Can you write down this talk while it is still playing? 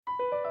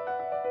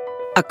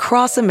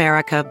Across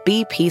America,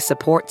 BP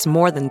supports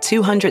more than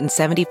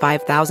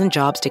 275,000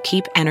 jobs to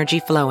keep energy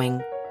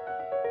flowing.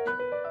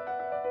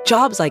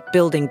 Jobs like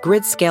building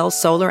grid-scale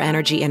solar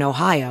energy in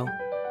Ohio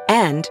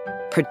and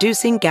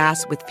producing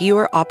gas with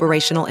fewer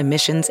operational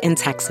emissions in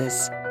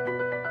Texas.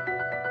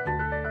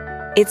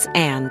 It's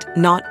and,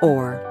 not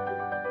or.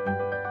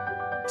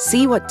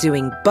 See what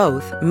doing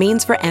both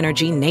means for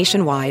energy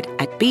nationwide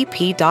at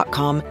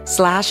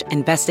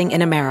bp.com/investing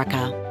in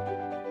America.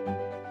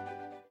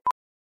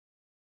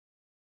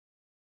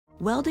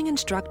 Welding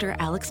instructor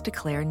Alex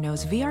DeClaire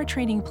knows VR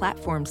training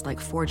platforms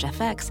like Forge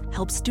FX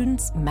help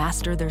students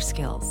master their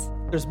skills.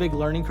 There's a big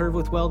learning curve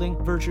with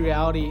welding. Virtual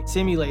reality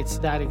simulates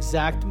that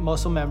exact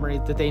muscle memory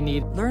that they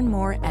need. Learn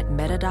more at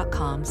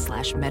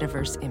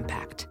meta.com/metaverse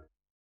impact.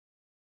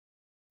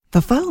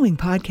 The following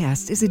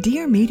podcast is a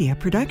Dear Media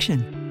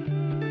production.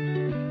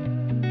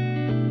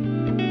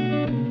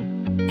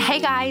 Hey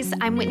guys,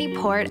 I'm Whitney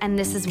Port, and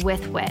this is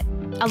With Wit.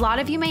 A lot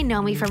of you may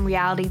know me from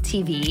reality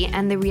TV,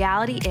 and the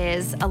reality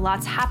is a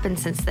lot's happened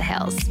since the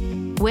hills.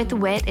 With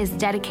Wit is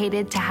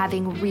dedicated to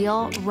having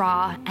real,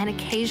 raw, and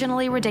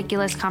occasionally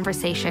ridiculous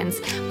conversations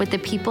with the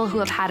people who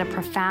have had a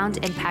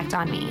profound impact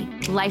on me.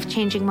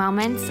 Life-changing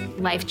moments,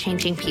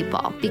 life-changing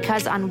people.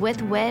 Because on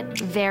With Wit,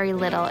 very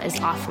little is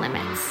off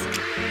limits.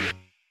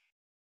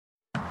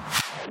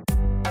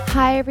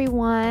 Hi,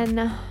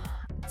 everyone.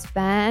 It's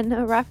been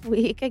a rough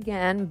week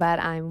again, but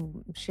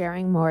I'm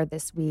sharing more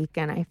this week,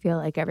 and I feel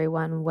like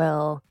everyone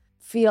will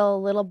feel a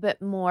little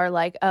bit more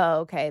like,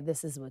 oh, okay,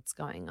 this is what's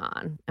going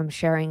on. I'm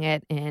sharing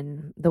it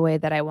in the way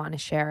that I want to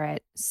share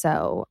it,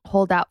 so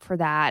hold out for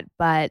that.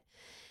 But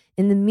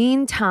in the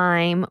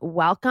meantime,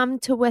 welcome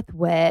to With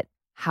Wit.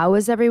 How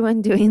is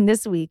everyone doing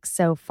this week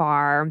so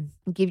far?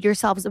 Give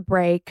yourselves a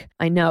break.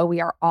 I know we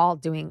are all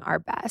doing our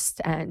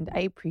best, and I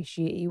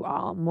appreciate you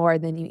all more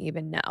than you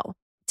even know.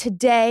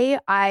 Today,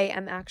 I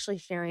am actually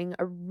sharing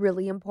a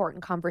really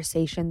important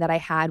conversation that I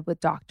had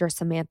with Dr.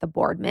 Samantha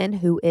Boardman,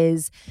 who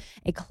is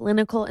a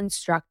clinical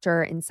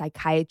instructor in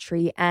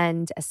psychiatry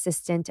and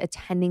assistant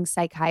attending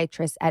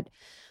psychiatrist at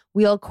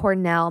Weill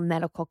Cornell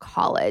Medical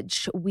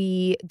College.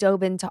 We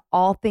dove into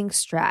all things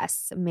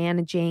stress,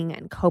 managing,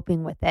 and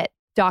coping with it.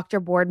 Dr.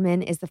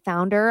 Boardman is the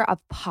founder of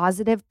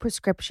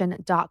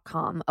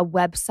PositivePrescription.com, a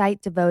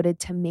website devoted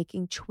to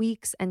making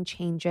tweaks and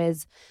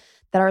changes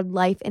that are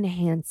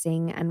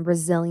life-enhancing and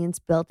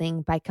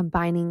resilience-building by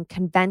combining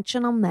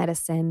conventional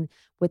medicine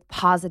with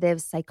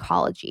positive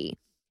psychology.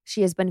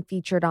 She has been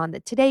featured on The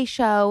Today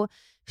Show.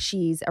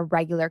 She's a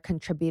regular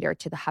contributor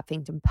to the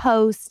Huffington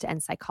Post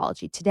and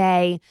Psychology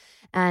Today,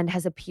 and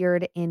has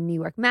appeared in New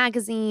York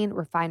Magazine,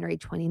 Refinery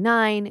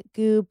 29,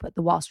 Goop,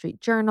 The Wall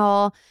Street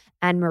Journal,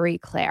 and Marie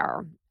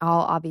Claire.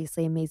 All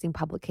obviously amazing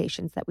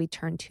publications that we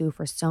turn to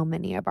for so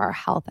many of our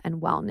health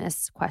and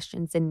wellness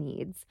questions and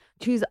needs.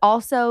 She's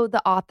also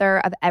the author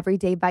of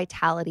Everyday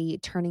Vitality,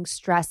 Turning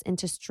Stress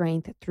into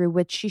Strength, through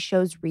which she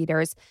shows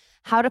readers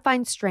how to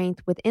find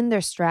strength within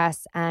their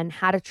stress and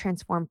how to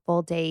transform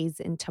full days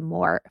into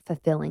more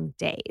fulfilling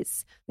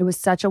days. It was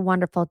such a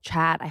wonderful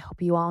chat. I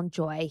hope you all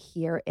enjoy.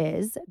 Here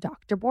is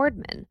Dr.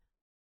 Boardman.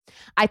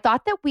 I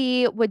thought that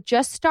we would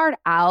just start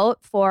out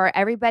for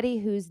everybody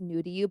who's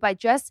new to you by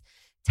just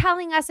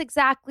telling us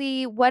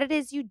exactly what it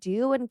is you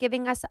do and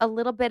giving us a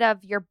little bit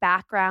of your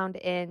background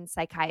in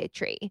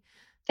psychiatry.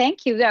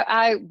 Thank you.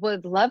 I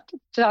would love to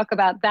talk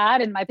about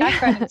that and my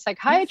background in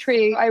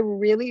psychiatry. I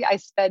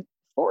spent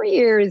 4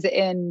 years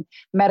in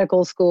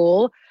medical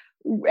school,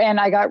 and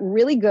I got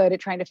really good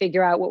at trying to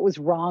figure out what was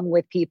wrong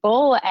with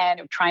people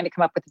and trying to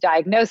come up with a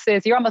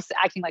diagnosis. You're almost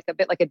acting like a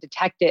bit like a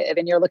detective,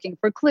 and you're looking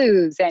for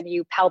clues, and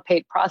you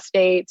palpate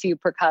prostates, you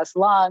percuss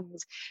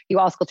lungs, you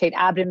auscultate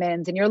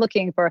abdomens, and you're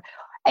looking for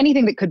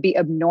anything that could be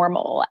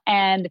abnormal.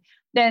 And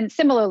then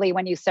similarly,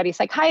 when you study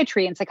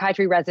psychiatry and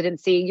psychiatry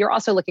residency, you're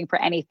also looking for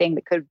anything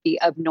that could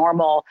be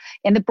abnormal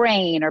in the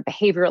brain or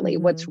behaviorally,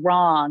 what's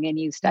wrong. And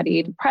you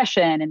study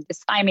depression and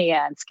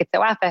dysthymia and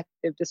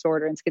schizoaffective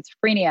disorder and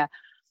schizophrenia.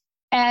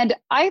 And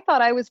I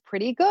thought I was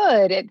pretty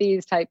good at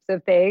these types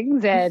of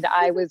things. And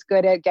I was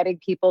good at getting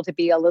people to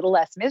be a little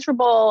less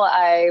miserable.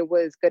 I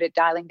was good at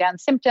dialing down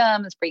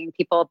symptoms, bringing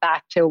people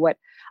back to what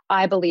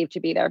I believe to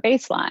be their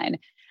baseline.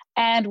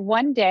 And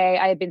one day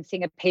I had been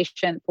seeing a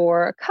patient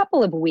for a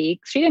couple of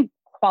weeks. She didn't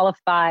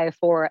qualify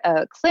for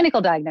a clinical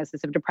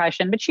diagnosis of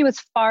depression, but she was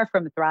far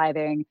from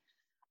thriving,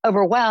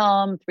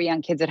 overwhelmed, 3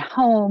 young kids at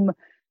home,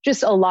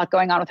 just a lot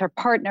going on with her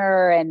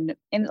partner and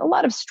a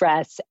lot of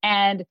stress.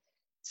 And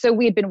so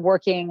we had been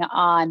working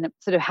on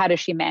sort of how does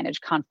she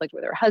manage conflict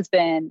with her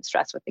husband,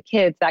 stress with the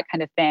kids, that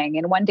kind of thing.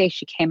 And one day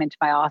she came into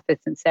my office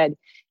and said,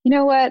 you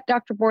know what,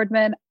 Dr.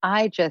 Boardman,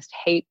 I just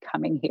hate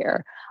coming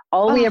here.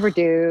 All we ever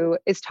do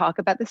is talk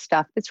about the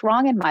stuff that's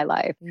wrong in my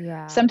life.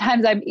 Yeah.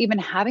 Sometimes I'm even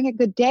having a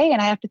good day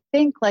and I have to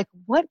think like,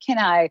 what can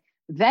I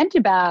vent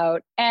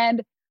about?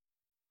 And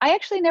I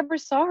actually never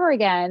saw her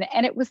again.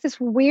 And it was this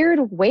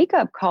weird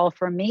wake-up call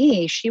for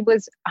me. She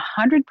was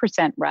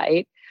 100%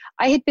 right.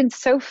 I had been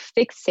so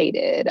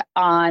fixated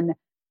on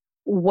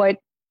what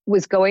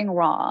was going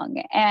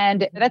wrong.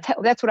 And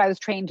that's what I was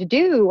trained to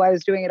do. I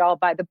was doing it all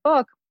by the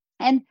book,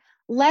 and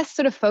less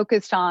sort of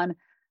focused on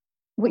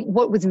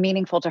what was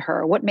meaningful to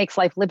her, what makes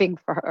life living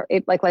for her,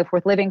 like life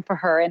worth living for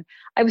her. And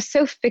I was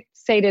so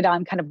fixated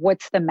on kind of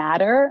what's the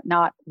matter,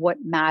 not what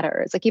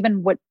matters. Like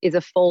even what is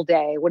a full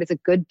day, what is a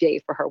good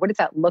day for her? What does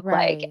that look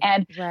like?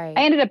 And I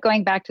ended up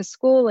going back to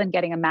school and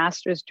getting a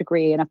master's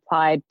degree in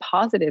applied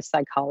positive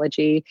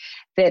psychology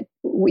that,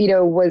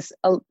 was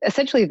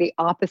essentially the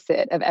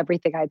opposite of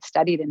everything I'd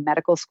studied in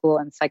medical school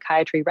and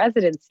psychiatry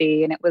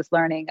residency. And it was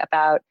learning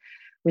about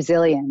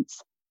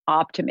resilience,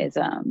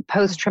 optimism,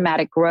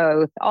 post-traumatic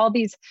growth, all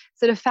these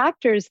sort of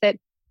factors that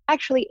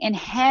actually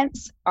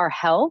enhance our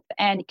health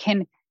and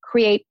can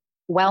create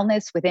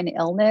wellness within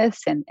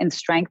illness and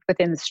strength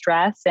within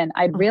stress. And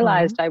I'd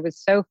realized I was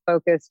so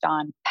focused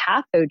on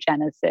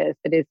pathogenesis,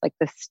 that is like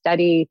the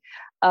study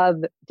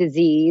of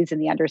disease and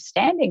the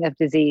understanding of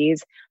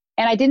disease.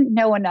 And I didn't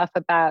know enough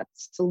about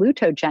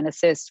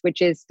salutogenesis,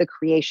 which is the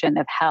creation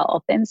of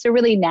health. And so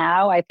really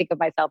now I think of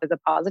myself as a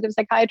positive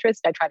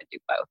psychiatrist. I try to do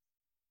both.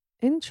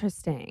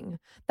 Interesting.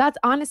 That's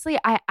honestly,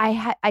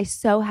 I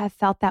so have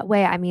felt that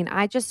way. I mean,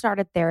 I just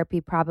started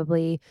therapy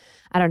probably,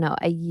 I don't know,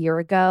 a year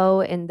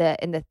ago in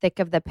the thick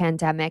of the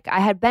pandemic. I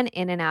had been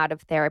in and out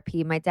of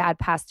therapy. My dad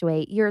passed away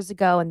 8 years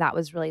ago, and that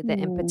was really the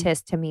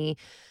impetus to me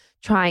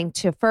trying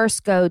to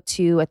first go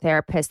to a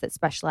therapist that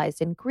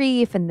specialized in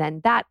grief, and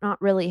then that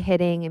not really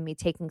hitting and me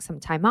taking some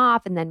time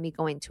off, and then me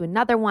going to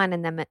another one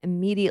and then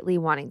immediately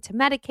wanting to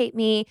medicate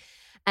me,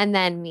 and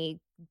then me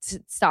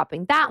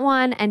stopping that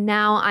one. And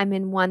now I'm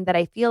in one that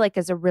I feel like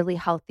is a really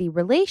healthy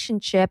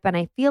relationship. And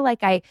I feel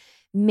like I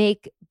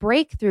make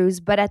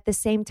breakthroughs, but at the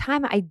same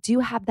time, I do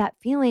have that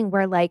feeling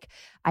where like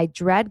I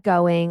dread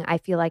going. I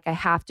feel like I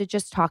have to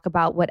just talk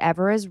about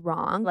whatever is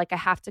wrong. Like I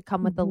have to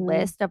come with a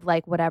list of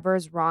like whatever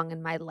is wrong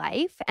in my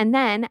life. And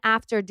then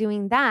after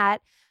doing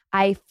that,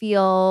 I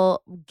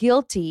feel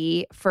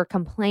guilty for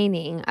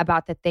complaining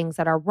about the things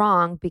that are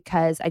wrong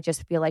because I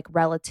just feel like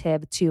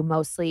relative to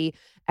mostly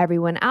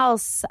everyone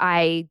else,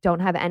 I don't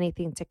have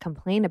anything to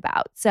complain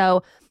about.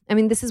 So, I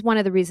mean, this is one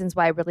of the reasons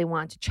why I really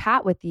wanted to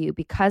chat with you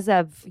because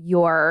of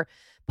your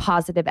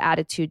positive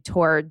attitude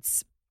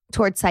towards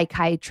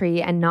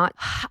psychiatry and not,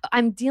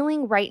 I'm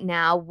dealing right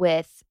now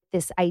with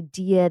this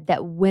idea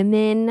that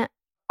women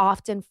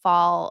often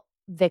fall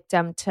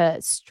victim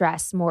to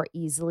stress more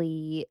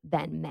easily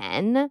than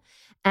men.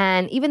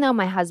 And even though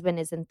my husband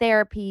is in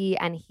therapy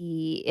and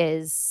he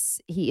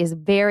is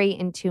very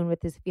in tune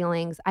with his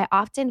feelings, I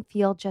often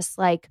feel just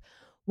like,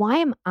 why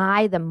am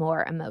I the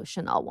more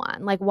emotional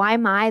one? Like, why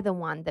am I the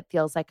one that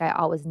feels like I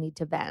always need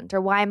to vent?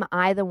 Or why am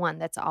I the one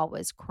that's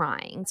always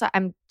crying? So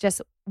I'm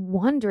just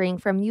wondering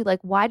from you,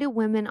 like, why do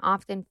women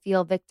often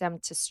feel victim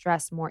to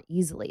stress more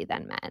easily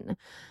than men?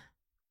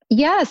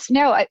 Yes,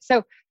 no.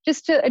 So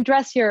just to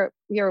address your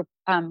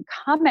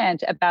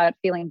comment about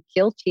feeling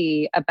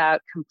guilty, about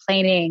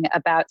complaining,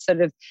 about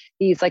sort of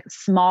these like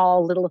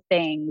small little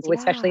things,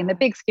 especially in the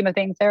big scheme of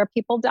things, there are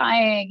people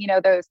dying,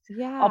 those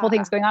awful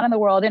things going on in the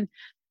world. And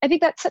I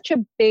think that's such a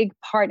big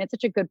part, and it's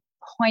such a good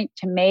point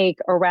to make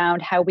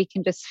around how we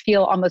can just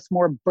feel almost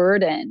more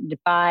burdened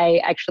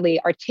by actually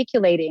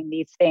articulating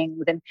these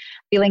things and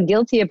feeling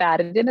guilty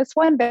about it. And this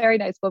one very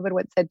nice woman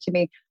once said to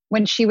me,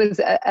 when she was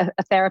a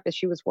therapist,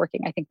 she was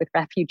working, I think, with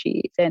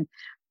refugees, and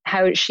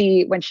how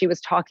when she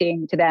was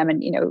talking to them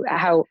and,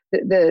 how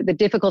the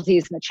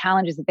difficulties and the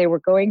challenges that they were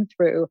going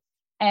through,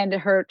 and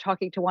her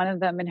talking to one of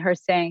them and her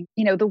saying,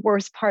 the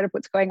worst part of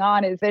what's going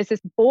on is there's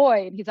this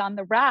boy and he's on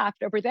the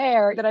raft over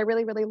there that I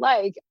really, really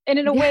like. And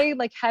in a way,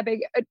 like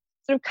having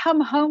sort of come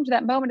home to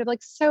that moment of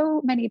like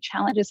so many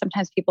challenges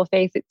sometimes people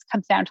face, it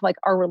comes down to like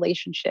our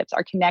relationships,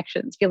 our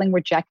connections, feeling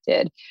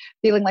rejected,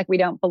 feeling like we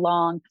don't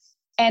belong.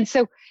 And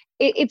so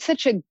it's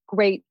such a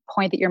great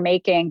point that you're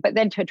making. But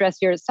then to address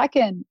your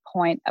second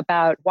point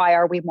about why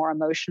are we more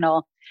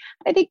emotional,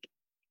 I think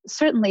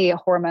certainly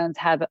hormones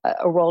have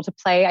a role to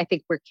play. I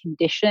think we're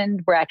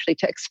conditioned. We're actually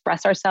to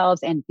express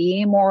ourselves and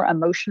be more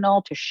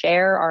emotional, to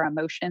share our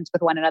emotions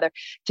with one another,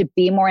 to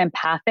be more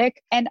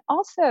empathic. And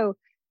also,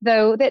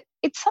 though, that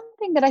it's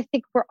something that I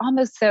think we're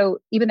almost so,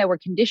 even though we're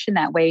conditioned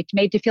that way,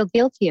 made to feel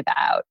guilty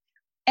about.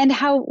 And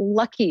how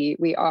lucky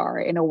we are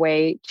in a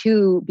way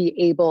to be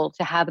able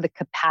to have the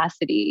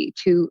capacity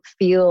to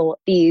feel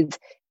these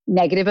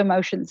negative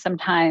emotions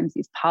sometimes,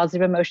 these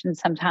positive emotions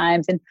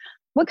sometimes. And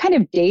what kind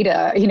of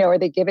data, are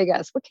they giving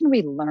us? What can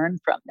we learn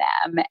from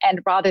them?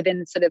 And rather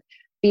than sort of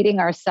beating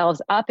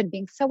ourselves up and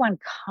being so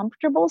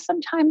uncomfortable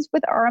sometimes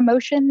with our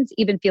emotions,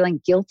 even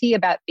feeling guilty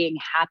about being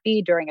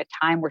happy during a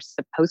time we're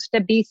supposed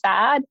to be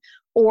sad,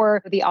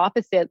 or the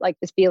opposite, like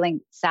just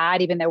feeling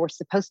sad, even though we're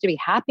supposed to be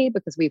happy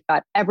because we've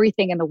got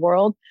everything in the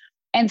world.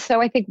 And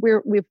so I think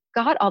we've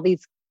got all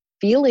these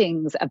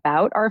feelings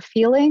about our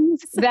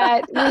feelings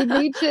that we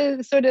need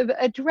to sort of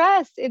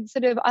address and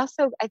sort of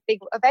also, I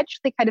think,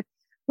 eventually kind of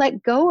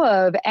let go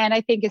of. And I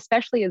think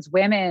especially as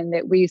women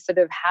that we sort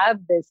of have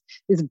this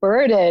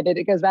burden, and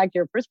it goes back to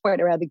your first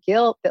point around the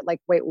guilt that like,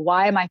 wait,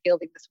 why am I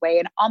feeling this way?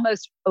 And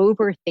almost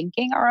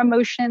overthinking our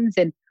emotions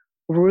and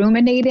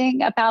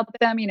ruminating about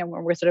them,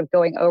 when we're sort of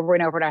going over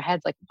and over in our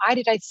heads, like, why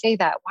did I say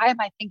that? Why am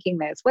I thinking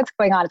this? What's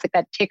going on? It's like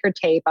that ticker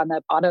tape on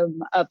the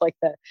bottom of like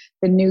the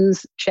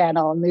news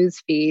channel,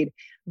 news feed.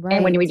 Right.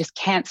 And when we just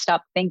can't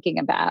stop thinking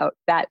about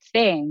that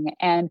thing.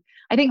 And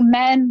I think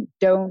men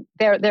they're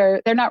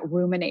not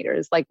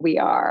ruminators like we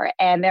are.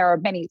 And there are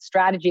many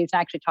strategies. I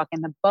actually talk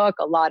in the book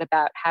a lot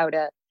about how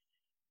to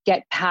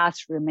get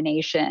past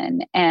rumination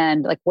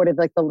and like what are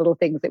like the little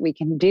things that we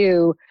can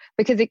do,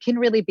 because it can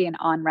really be an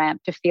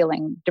on-ramp to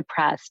feeling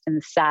depressed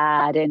and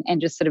sad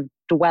and just sort of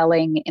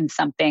dwelling in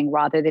something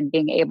rather than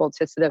being able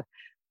to sort of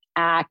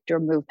act or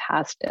move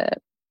past it.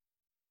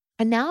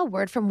 And now a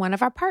word from one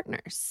of our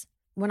partners.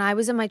 When I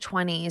was in my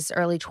 20s,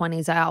 early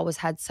 20s, I always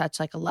had such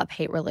like a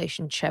love-hate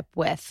relationship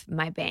with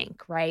my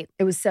bank, right?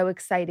 It was so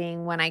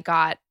exciting when I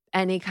got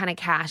any kind of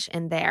cash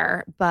in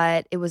there,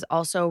 but it was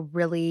also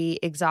really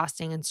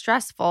exhausting and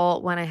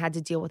stressful when I had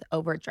to deal with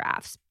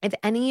overdrafts. If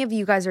any of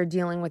you guys are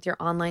dealing with your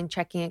online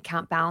checking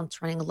account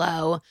balance running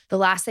low, the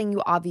last thing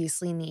you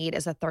obviously need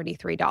is a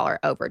 $33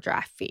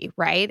 overdraft fee,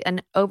 right?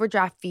 And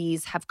overdraft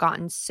fees have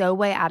gotten so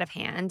way out of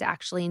hand.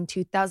 Actually, in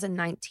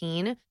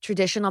 2019,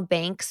 traditional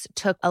banks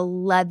took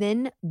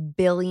 $11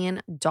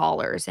 billion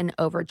in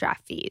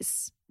overdraft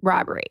fees.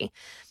 Robbery.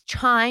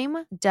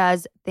 Chime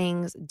does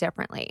things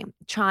differently.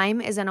 Chime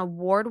is an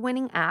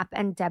award-winning app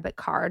and debit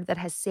card that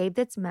has saved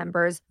its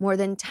members more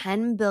than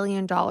 $10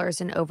 billion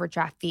in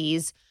overdraft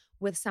fees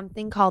with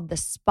something called the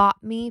Spot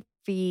Me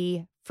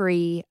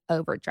Fee-Free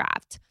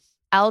Overdraft.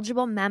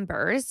 Eligible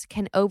members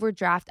can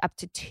overdraft up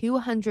to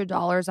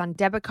 $200 on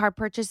debit card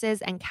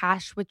purchases and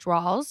cash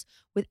withdrawals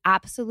with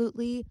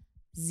absolutely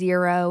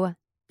zero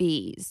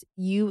fees.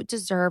 You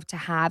deserve to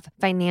have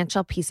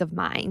financial peace of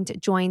mind.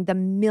 Join the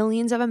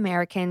millions of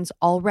Americans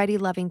already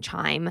loving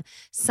Chime.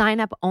 Sign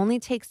up only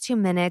takes 2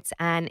 minutes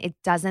and it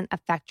doesn't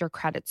affect your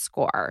credit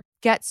score.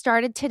 Get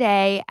started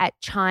today at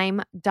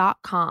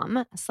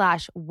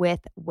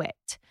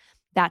chime.com/withwit.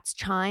 That's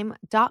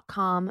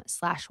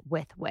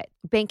chime.com/withwit.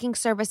 Banking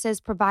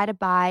services provided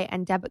by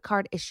and debit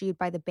card issued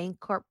by the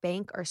Bancorp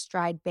Bank or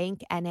Stride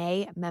Bank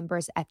N.A.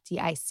 members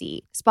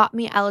FDIC. Spot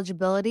Me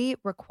eligibility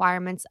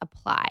requirements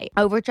apply.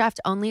 Overdraft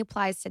only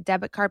applies to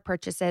debit card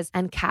purchases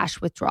and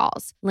cash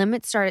withdrawals.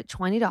 Limits start at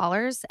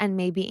 $20 and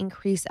may be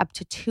increased up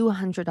to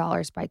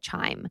 $200 by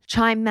Chime.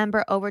 Chime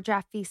member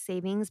overdraft fee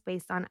savings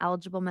based on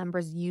eligible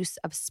members' use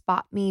of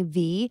Spot Me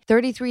V.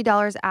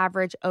 $33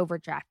 average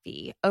overdraft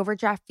fee.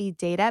 Overdraft fee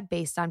data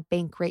based on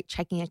Bankrate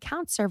checking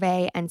account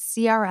survey and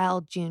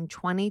CRL June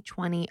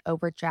 2020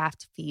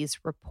 overdraft fees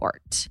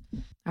report.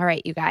 All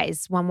right, you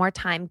guys, one more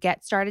time.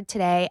 Get started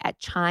today at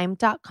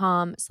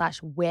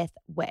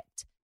chime.com/withwit.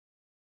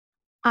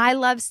 I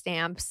love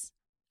stamps.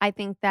 I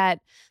think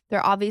that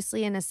they're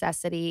obviously a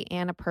necessity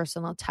and a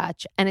personal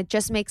touch, and it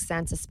just makes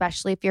sense,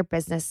 especially if your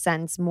business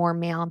sends more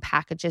mail and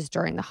packages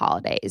during the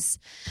holidays.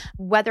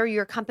 Whether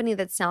you're a company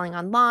that's selling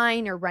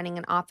online or running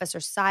an office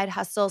or side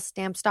hustle,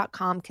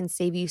 Stamps.com can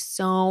save you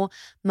so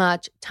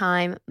much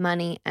time,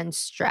 money, and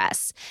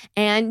stress.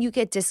 And you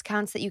get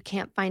discounts that you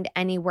can't find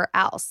anywhere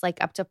else,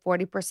 like up to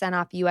 40%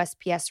 off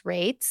USPS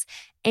rates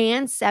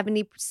and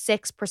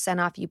 76%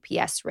 off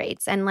UPS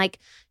rates. And like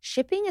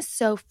shipping is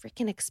so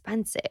freaking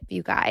expensive,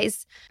 you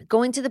guys.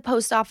 Going to the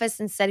post office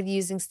instead of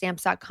using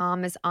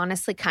Stamps.com is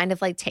honestly kind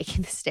of like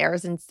taking the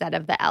stairs instead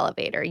of the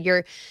elevator.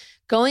 You're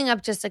going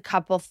up just a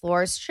couple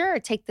floors, sure,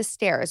 take the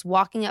stairs.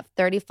 Walking up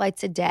 30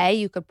 flights a day,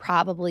 you could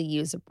probably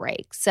use a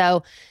break.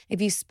 So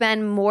if you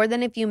spend more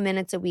than a few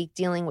minutes a week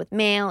dealing with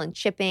mail and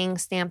shipping,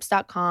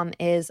 Stamps.com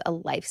is a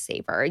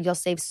lifesaver. You'll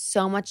save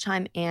so much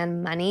time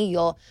and money.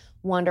 You'll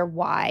wonder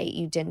why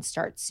you didn't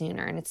start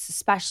sooner. And it's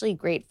especially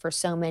great for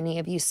so many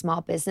of you small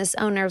business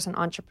owners and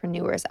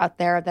entrepreneurs out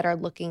there that are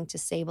looking to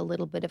save a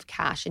little bit of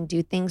cash and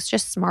do things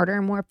just smarter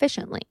and more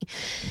efficiently.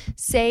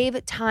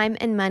 Save time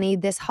and money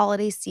this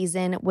holiday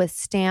season with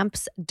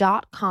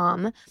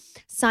Stamps.com.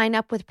 Sign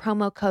up with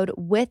promo code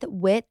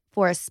WITHWIT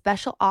for a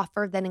special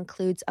offer that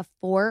includes a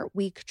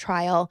 4-week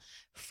trial,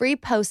 free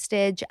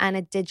postage, and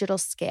a digital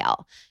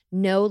scale.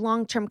 No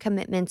long-term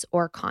commitments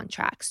or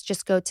contracts.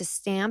 Just go to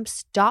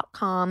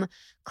Stamps.com,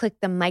 click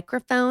the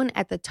microphone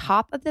at the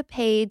top of the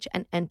page,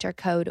 and enter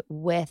code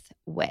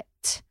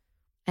WITHWIT.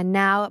 And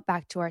now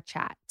back to our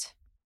chat.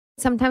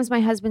 Sometimes my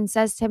husband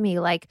says to me,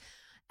 like,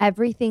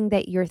 everything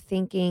that you're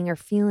thinking or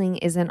feeling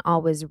isn't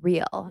always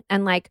real.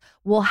 And like,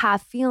 we'll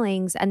have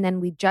feelings and then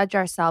we judge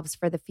ourselves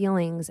for the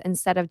feelings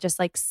instead of just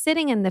like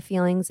sitting in the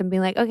feelings and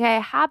being like, okay, I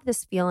have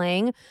this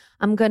feeling.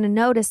 I'm going to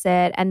notice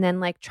it and then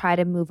like try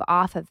to move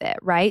off of it.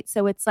 Right.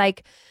 So it's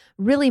like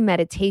really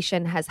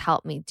meditation has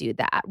helped me do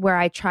that, where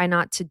I try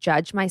not to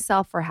judge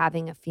myself for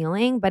having a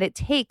feeling, but it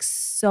takes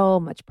so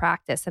much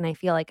practice. And I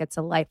feel like it's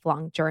a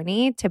lifelong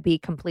journey to be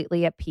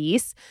completely at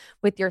peace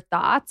with your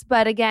thoughts.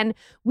 But again,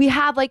 we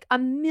have like a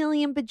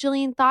million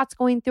bajillion thoughts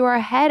going through our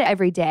head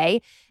every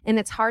day. And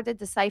it's hard to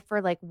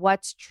decipher like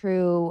what's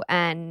true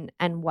and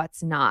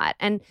what's not.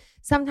 And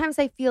sometimes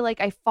I feel like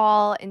I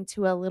fall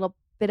into a little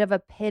bit of a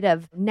pit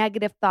of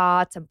negative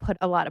thoughts and put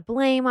a lot of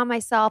blame on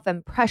myself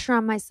and pressure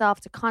on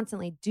myself to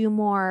constantly do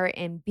more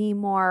and be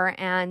more.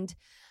 And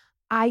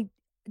I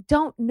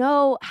don't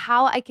know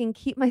how I can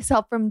keep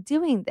myself from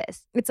doing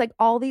this. It's like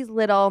all these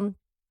little,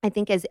 I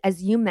think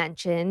as you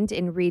mentioned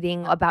in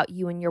reading about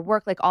you and your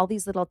work, like all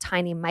these little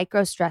tiny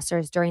micro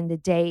stressors during the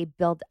day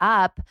build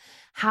up.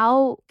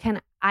 How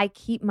can I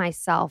keep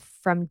myself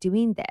from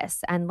doing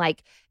this and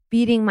like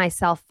beating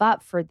myself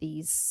up for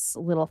these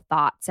little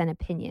thoughts and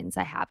opinions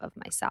I have of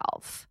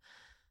myself?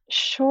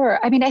 Sure.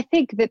 I mean, I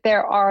think that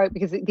there are,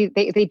 because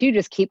they do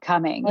just keep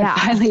coming. Like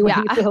finally, when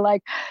you feel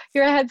like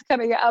your head's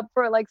coming up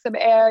for like some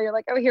air, you're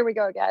like, oh, here we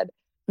go again.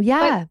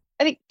 Yeah. But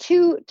I think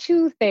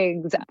two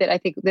things that I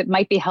think that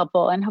might be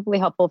helpful and hopefully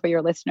helpful for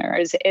your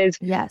listeners is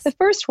the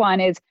first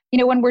one is,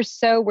 when we're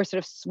sort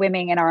of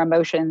swimming in our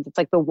emotions, it's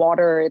like the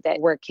water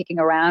that we're kicking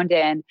around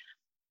in.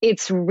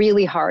 It's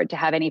really hard to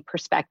have any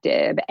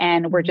perspective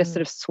and we're just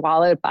sort of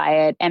swallowed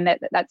by it. And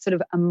that sort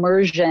of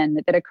immersion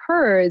that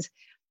occurs,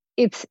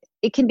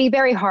 it can be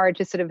very hard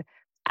to sort of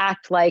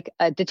act like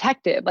a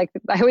detective. Like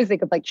I always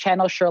think of like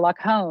channel Sherlock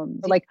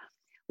Holmes, like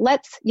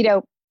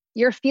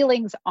your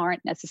feelings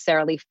aren't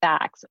necessarily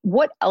facts.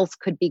 What else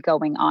could be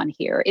going on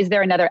here? Is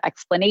there another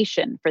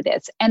explanation for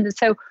this? And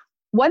so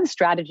one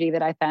strategy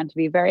that I found to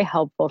be very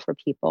helpful for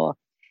people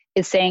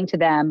is saying to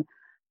them,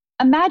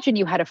 imagine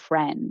you had a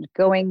friend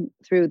going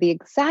through the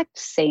exact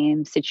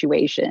same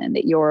situation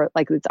that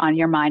that's on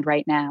your mind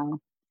right now.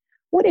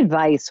 What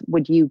advice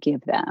would you give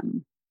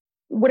them?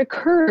 What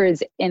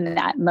occurs in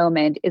that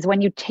moment is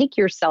when you take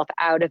yourself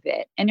out of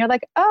it and you're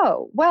like,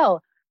 oh,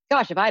 well,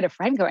 gosh, if I had a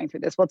friend going through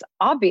this, well, it's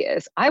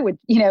obvious. I would,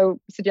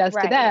 suggest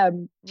to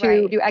them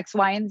to do X,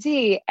 Y, and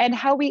Z. And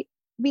how we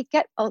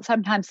get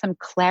sometimes some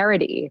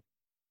clarity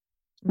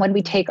when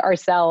we take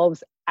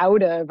ourselves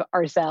out of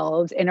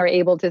ourselves and are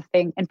able to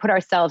think and put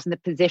ourselves in the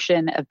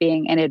position of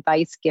being an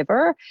advice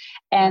giver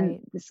and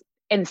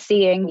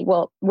seeing,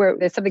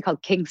 there's something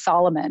called King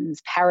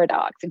Solomon's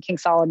paradox. And King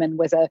Solomon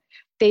was a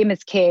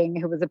famous king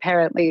who was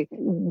apparently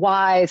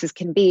wise as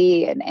can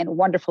be and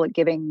wonderful at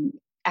giving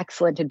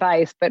excellent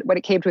advice. But when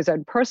it came to his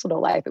own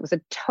personal life, it was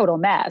a total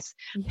mess.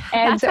 Yeah,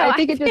 and so I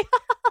think it just,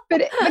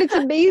 but it's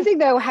amazing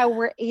though, how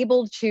we're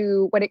able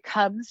to, when it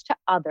comes to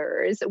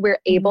others, we're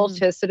able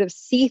to sort of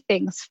see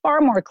things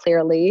far more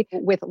clearly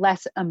with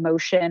less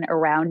emotion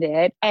around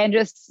it and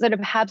just sort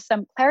of have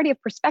some clarity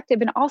of perspective.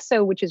 And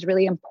also, which is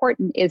really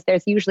important, is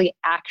there's usually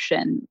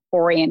action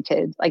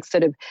oriented, like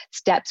sort of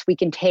steps we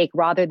can take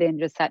rather than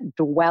just that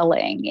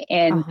dwelling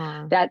in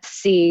that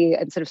sea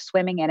and sort of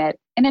swimming in it.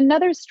 And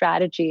another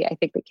strategy I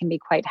think that can be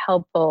quite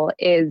helpful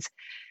is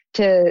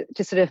to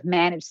sort of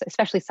manage,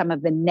 especially some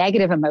of the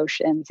negative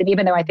emotions. And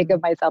even though I think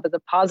of myself as a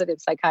positive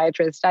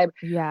psychiatrist,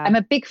 I'm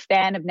a big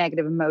fan of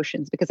negative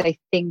emotions because I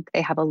think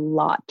they have a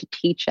lot to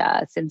teach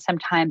us. And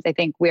sometimes I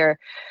think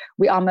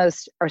we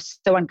almost are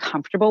so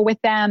uncomfortable with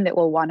them that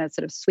we'll want to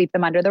sort of sweep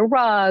them under the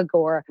rug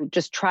or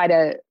just try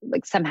to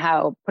like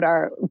somehow put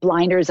our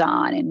blinders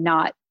on and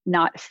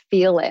not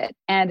feel it.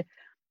 And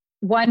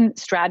one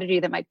strategy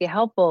that might be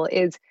helpful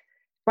is,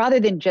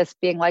 rather than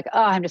just being like,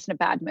 oh, I'm just in a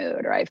bad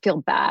mood, or I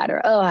feel bad, or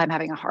oh, I'm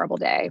having a horrible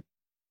day,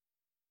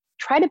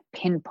 try to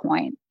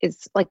pinpoint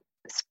as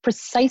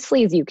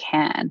precisely as you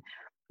can,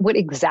 what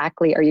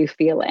exactly are you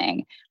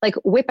feeling? Like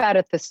whip out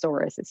a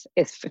thesaurus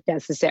if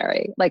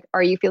necessary. Like,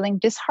 are you feeling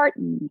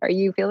disheartened? Are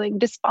you feeling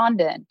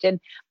despondent?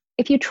 And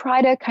if you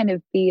try to kind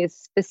of be as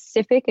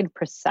specific and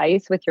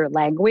precise with your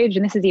language,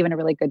 and this is even a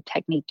really good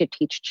technique to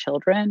teach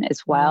children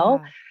as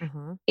well,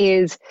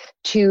 is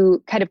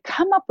to kind of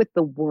come up with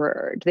the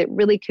word that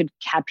really could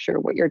capture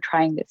what you're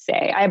trying to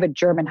say. I have a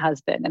German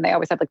husband and they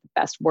always have like the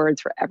best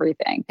words for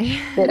everything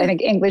that I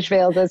think English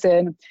fails us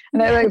in.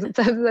 And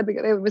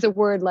it was a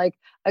word like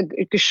a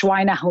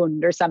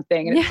Schweinehund or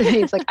something. And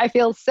it's like, I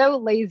feel so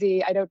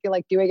lazy. I don't feel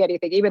like doing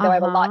anything, even though I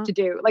have a lot to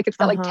do. Like it's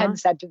got like 10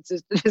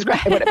 sentences to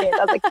describe what it means.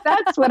 I was like,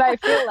 that's what I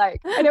feel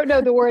like. I don't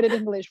know the word in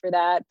English for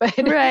that, but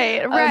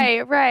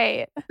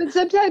right. But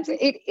sometimes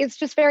it's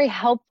just very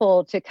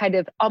helpful to kind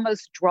of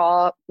almost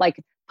draw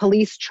like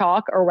police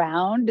chalk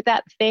around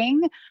that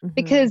thing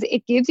because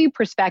it gives you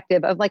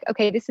perspective of like,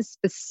 okay, this is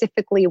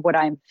specifically what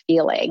I'm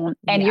feeling.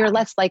 And you're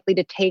less likely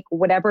to take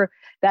whatever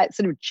that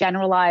sort of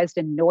generalized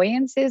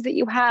annoyance is that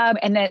you have.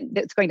 And then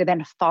it's going to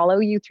then follow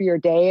you through your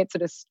day. It's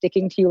sort of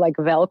sticking to you like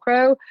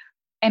Velcro.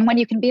 And when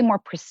you can be more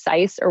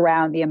precise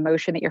around the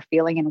emotion that you're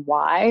feeling and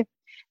why,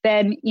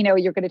 then,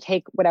 you're going to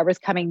take whatever's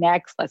coming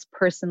next less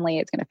personally.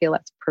 It's going to feel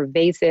less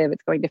pervasive.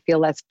 It's going to feel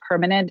less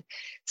permanent.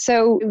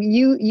 So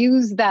you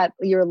use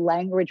your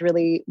language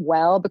really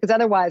well, because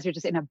otherwise you're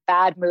just in a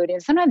bad mood.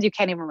 And sometimes you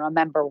can't even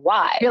remember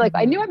why. You're like,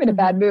 I knew I'm in a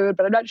bad mood,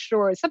 but I'm not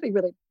sure. Something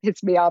really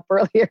hits me up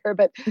earlier,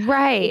 but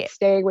it's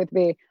staying with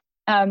me.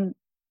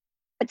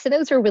 So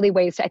those are really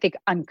ways to, I think,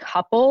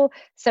 uncouple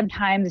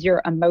sometimes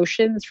your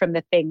emotions from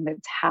the thing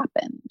that's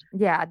happened.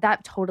 Yeah,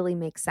 that totally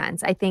makes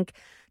sense. I think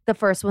the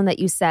first one that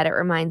you said, it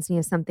reminds me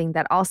of something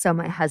that also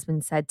my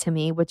husband said to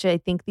me, which I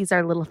think these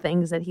are little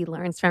things that he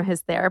learns from his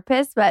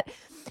therapist. But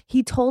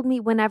he told me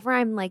whenever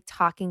I'm like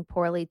talking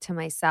poorly to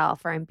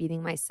myself or I'm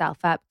beating myself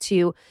up,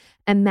 to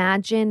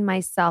imagine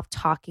myself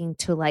talking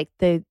to like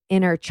the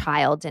inner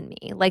child in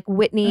me, like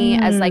Whitney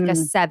as like a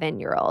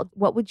 7-year-old.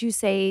 What would you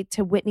say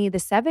to Whitney, the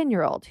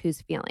 7-year-old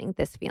who's feeling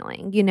this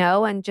feeling,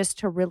 and just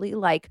to really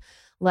like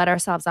let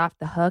ourselves off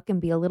the hook and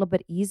be a little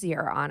bit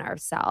easier on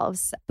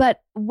ourselves.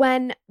 But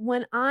when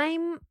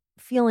I'm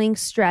feeling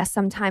stressed,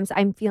 sometimes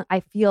I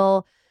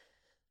feel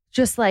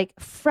just like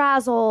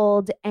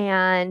frazzled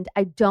and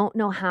I don't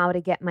know how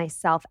to get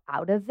myself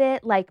out of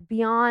it. Like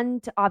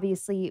beyond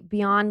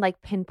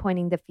like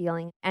pinpointing the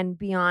feeling and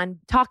beyond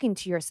talking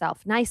to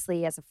yourself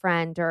nicely as a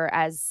friend or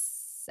as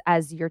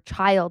your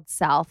child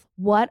self,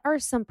 what are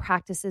some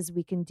practices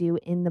we can do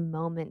in the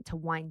moment to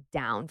wind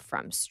down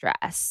from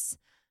stress?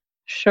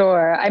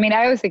 Sure. I mean,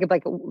 I always think of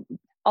like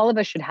all of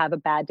us should have a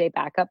bad day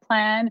backup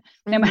plan,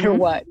 no matter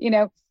what,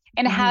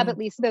 and have at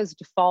least those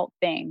default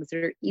things that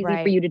are easy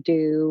for you to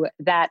do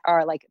that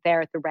are like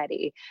there at the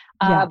ready.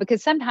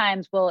 Because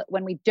sometimes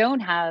when we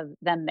don't have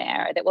them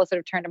there, that will sort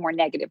of turn to more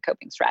negative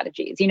coping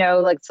strategies.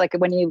 Like it's like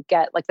when you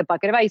get like the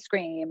bucket of ice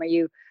cream or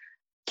you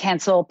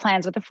cancel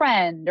plans with a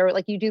friend, or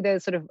like you do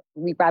those sort of,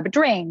 we grab a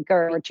drink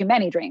or too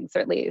many drinks, or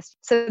at least.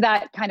 So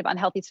that kind of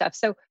unhealthy stuff.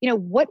 So,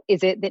 what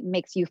is it that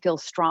makes you feel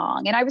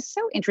strong? And I was so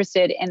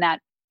interested in that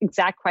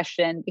exact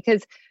question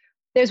because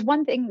there's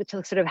one thing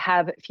to sort of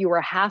have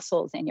fewer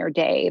hassles in your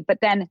day, but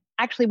then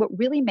actually what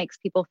really makes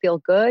people feel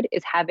good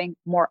is having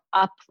more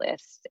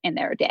uplifts in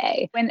their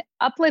day. When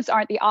uplifts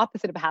aren't the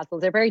opposite of hassles,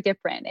 they're very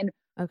different. And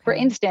for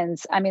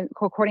instance, I mean,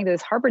 according to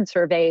this Harvard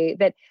survey,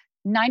 that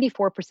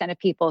 94% of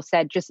people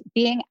said just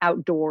being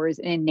outdoors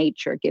and in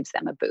nature gives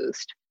them a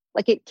boost.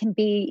 Like it can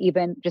be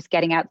even just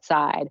getting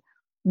outside,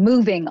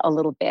 moving a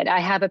little bit. I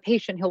have a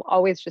patient who'll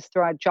always just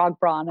throw a jog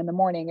bra on in the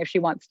morning if she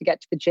wants to get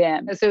to the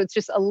gym. So it's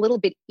just a little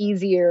bit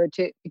easier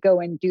to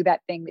go and do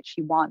that thing that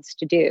she wants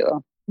to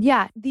do.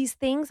 Yeah, these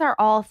things are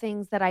all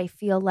things that I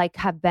feel like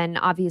have been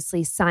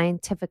obviously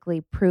scientifically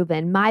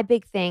proven. My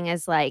big thing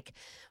is like,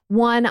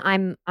 one,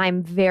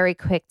 I'm very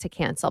quick to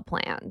cancel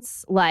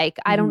plans. Like,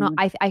 I don't know.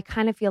 I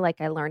kind of feel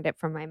like I learned it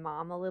from my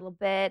mom a little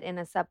bit in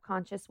a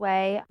subconscious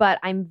way, but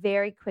I'm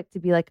very quick to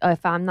be like, oh,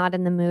 if I'm not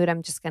in the mood,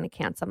 I'm just going to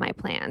cancel my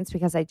plans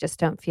because I just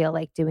don't feel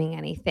like doing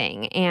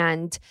anything.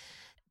 And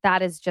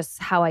that is just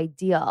how I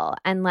deal.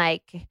 And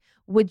like,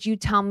 would you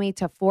tell me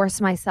to force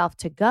myself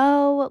to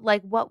go?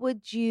 Like, what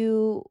would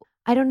you...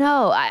 I don't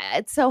know.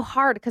 It's so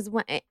hard because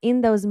in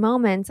those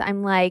moments,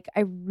 I'm like,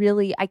 I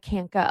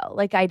can't go.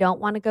 Like, I don't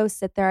want to go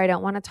sit there. I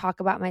don't want to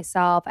talk about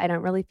myself. I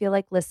don't really feel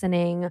like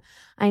listening.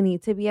 I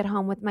need to be at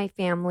home with my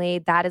family.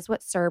 That is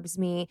what serves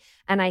me.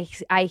 And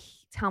I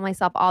tell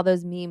myself all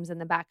those memes in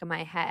the back of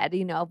my head,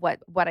 of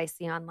what I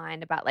see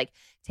online about like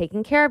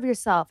taking care of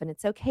yourself, and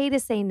it's okay to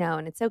say no,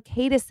 and it's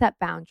okay to set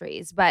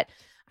boundaries. But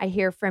I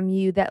hear from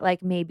you that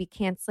like maybe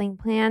canceling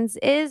plans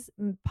is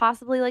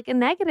possibly like a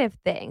negative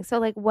thing. So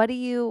like, what do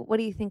you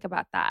think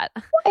about that?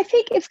 Well, I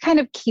think it's kind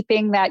of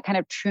keeping that kind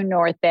of true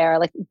north there.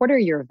 Like, what are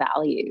your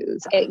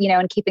values?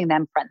 And keeping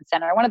them front and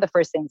center. One of the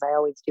first things I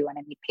always do when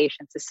I meet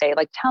patients is say,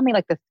 like, tell me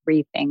like the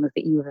 3 things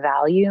that you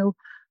value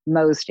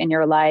most in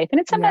your life. And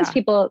it's sometimes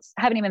people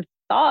haven't even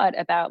thought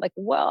about like,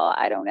 well,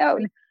 I don't know.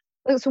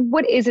 So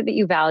what is it that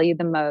you value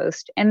the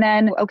most? And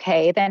then,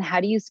 then how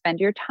do you spend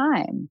your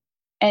time?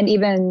 And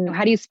even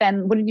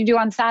what did you do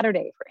on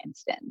Saturday, for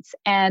instance?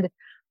 And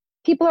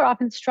people are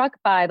often struck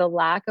by the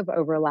lack of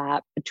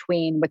overlap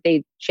between what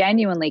they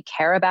genuinely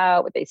care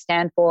about, what they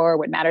stand for,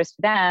 what matters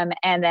to them,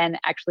 and then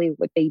actually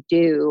what they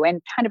do.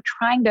 And kind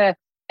of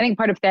I think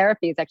part of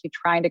therapy is actually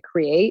trying to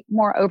create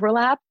more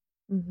overlap.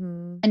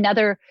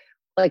 Another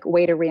like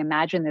way to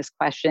reimagine this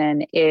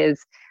question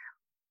is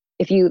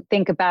if you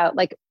think about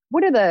like,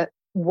 what are the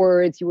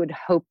words you would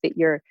hope that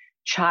your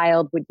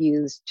child would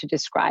use to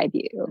describe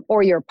you,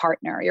 or your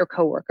partner, your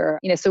coworker?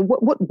 So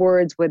what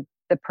words would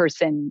the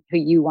person who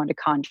you want to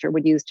conjure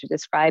would use to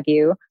describe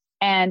you?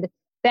 And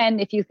then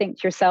if you think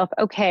to yourself,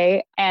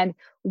 okay, and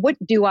what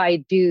do I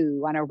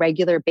do on a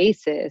regular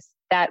basis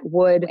that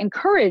would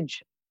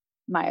encourage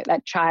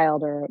that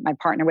child or my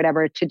partner,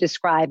 whatever, to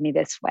describe me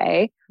this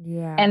way?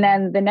 Yeah. And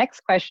then the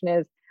next question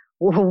is,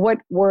 what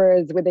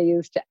words would they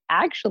use to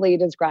actually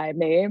describe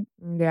me?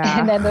 Yeah.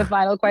 And then the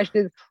final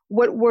question is,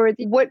 what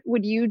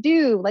would you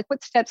do? Like,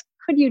 what steps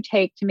could you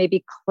take to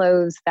maybe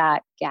close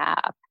that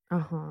gap?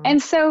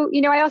 And so,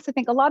 I also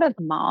think a lot of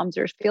moms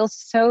feel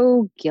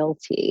so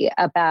guilty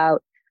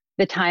about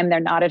the time they're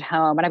not at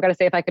home. And I've got to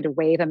say, if I could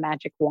wave a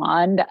magic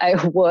wand,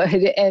 I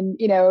would, and,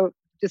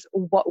 just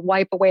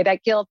wipe away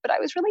that guilt. But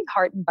I was really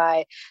heartened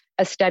by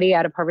a study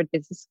out of Harvard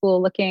Business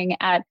School looking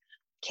at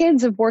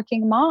kids of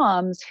working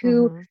moms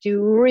who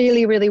do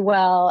really, really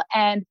well.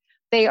 And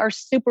they are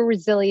super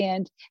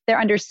resilient.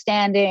 They're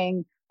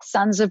understanding.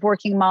 sons of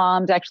working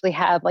moms actually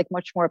have like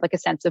much more of like a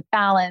sense of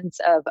balance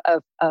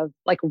of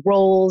like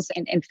roles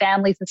and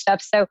families and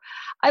stuff. So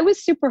I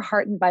was super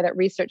heartened by that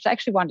research. I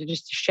actually wanted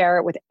just to share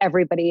it with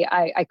everybody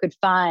I could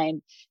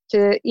find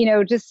to,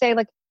 just say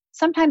like,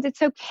 sometimes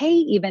it's okay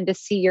even to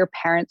see your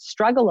parents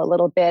struggle a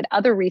little bit.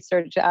 Other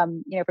research,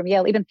 from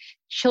Yale, even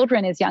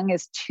children as young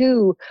as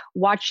 2,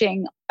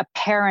 watching a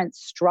parent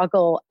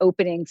struggle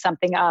opening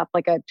something up,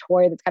 like a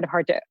toy that's kind of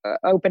hard to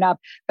open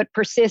up, but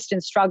persist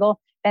and struggle.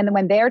 And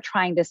when they're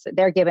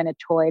they're given a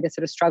toy to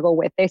sort of struggle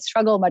with, they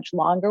struggle much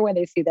longer when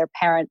they see their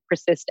parent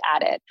persist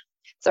at it.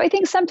 So I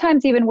think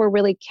sometimes even we're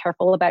really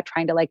careful about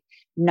trying to like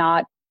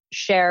not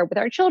share with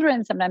our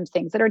children sometimes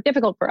things that are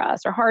difficult for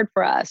us or hard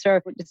for us,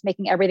 or just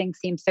making everything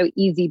seem so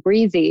easy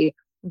breezy.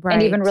 Right.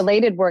 And even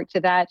related work to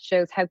that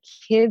shows how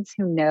kids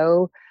who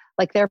know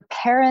like their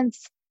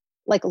parents'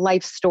 like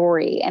life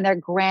story and their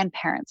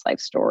grandparents' life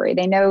story,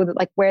 they know that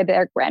like where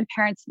their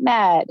grandparents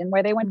met and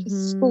where they went to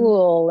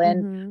school,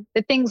 and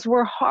that things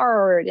were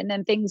hard and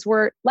then things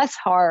were less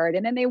hard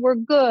and then they were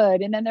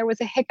good and then there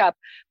was a hiccup.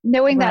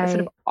 Knowing that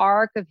sort of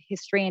arc of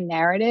history and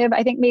narrative,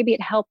 I think maybe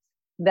it helps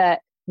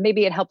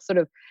sort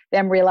of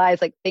them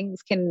realize like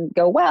things can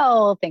go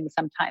well, things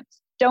sometimes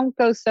don't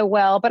go so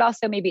well, but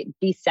also maybe it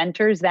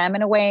decenters them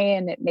in a way.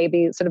 And it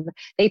maybe sort of,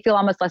 they feel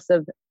almost less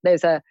of,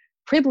 there's a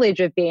privilege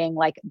of being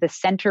like the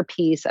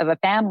centerpiece of a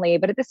family.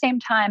 But at the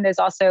same time, there's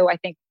also, I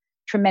think,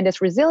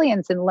 tremendous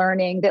resilience in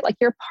learning that like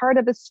you're part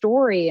of a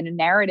story and a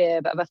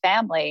narrative of a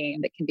family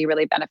that can be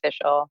really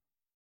beneficial.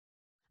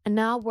 And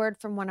now a word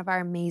from one of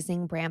our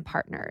amazing brand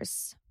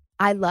partners.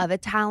 I love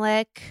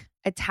Italic.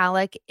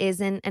 Italic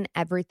isn't an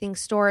everything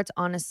store. It's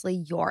honestly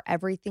your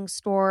everything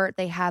store.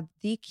 They have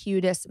the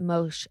cutest,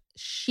 most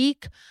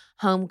chic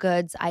home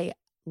goods. I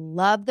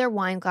love their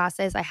wine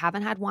glasses. I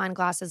haven't had wine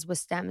glasses with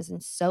stems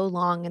in so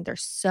long, and they're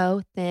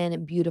so thin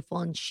and beautiful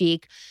and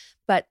chic.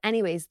 But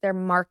anyways, their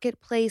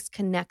marketplace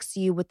connects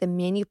you with the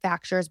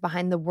manufacturers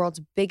behind the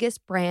world's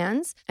biggest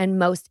brands and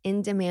most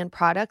in-demand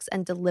products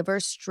and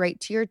delivers straight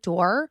to your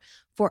door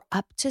for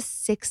up to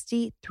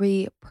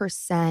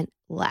 63%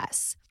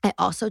 less. I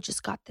also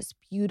just got this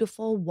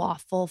beautiful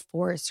waffle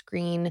forest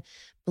green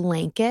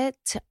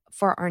blanket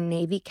for our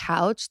navy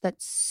couch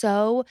it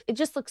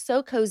just looks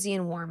so cozy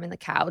and warm in the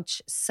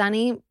couch.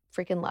 Sunny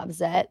freaking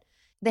loves it.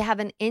 They have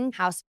an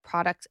in-house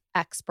product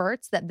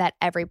experts that vet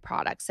every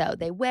product. So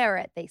they wear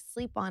it, they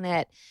sleep on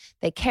it,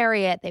 they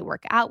carry it, they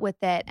work out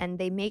with it, and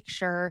they make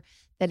sure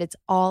that it's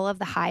all of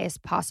the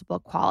highest possible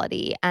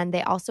quality. And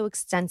they also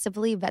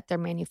extensively vet their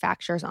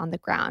manufacturers on the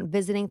ground,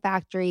 visiting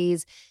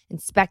factories,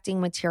 inspecting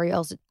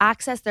materials,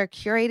 access their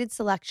curated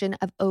selection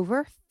of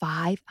over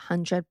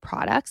 500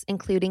 products,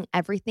 including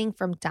everything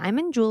from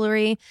diamond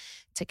jewelry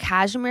to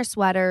cashmere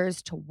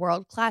sweaters to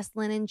world-class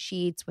linen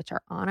sheets, which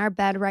are on our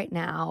bed right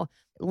now.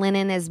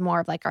 Linen is more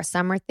of like our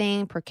summer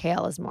thing.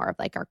 Percale is more of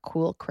like our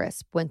cool,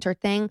 crisp winter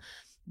thing.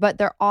 But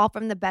they're all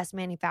from the best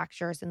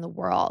manufacturers in the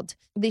world.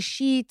 The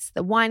sheets,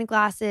 the wine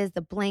glasses,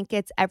 the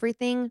blankets,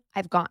 everything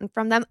I've gotten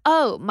from them.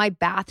 Oh, my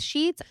bath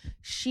sheets,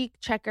 chic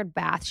checkered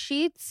bath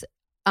sheets.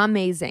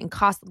 Amazing.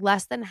 Cost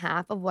less than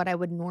half of what I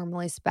would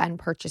normally spend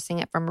purchasing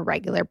it from a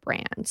regular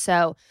brand.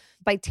 So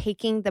by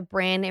taking the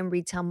brand and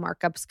retail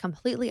markups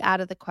completely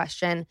out of the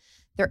question,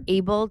 they're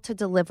able to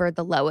deliver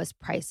the lowest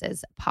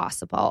prices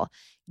possible.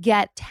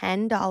 Get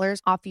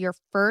 $10 off your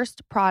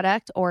first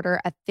product order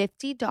of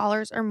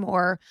 $50 or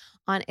more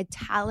on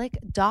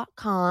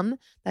italic.com.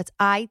 That's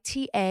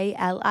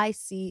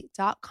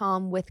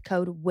ITALIC.com with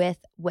code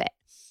WITHWIT.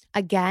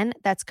 Again,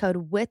 that's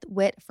code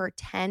WITHWIT for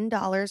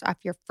 $10 off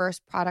your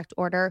first product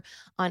order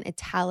on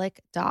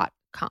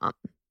italic.com.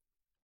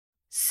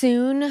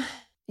 Soon,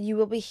 you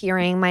will be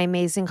hearing my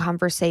amazing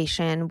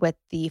conversation with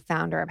the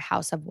founder of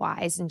House of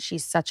Wise, and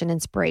she's such an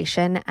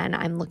inspiration, and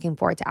I'm looking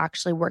forward to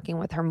actually working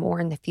with her more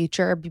in the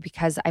future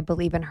because I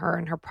believe in her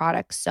and her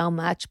products so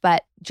much.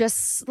 But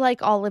just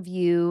like all of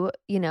you,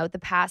 the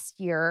past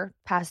 2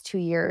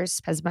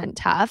 years has been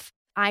tough.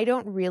 I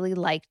don't really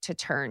like to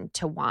turn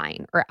to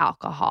wine or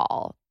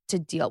alcohol to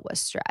deal with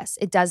stress.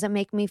 It doesn't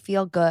make me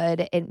feel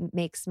good. It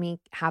makes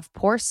me have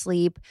poor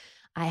sleep.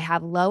 I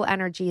have low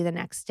energy the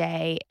next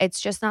day.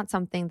 It's just not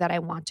something that I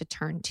want to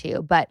turn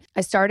to. But I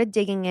started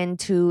digging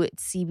into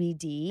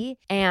CBD,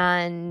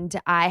 and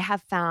I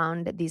have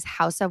found these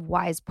House of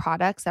Wise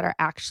products that are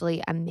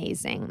actually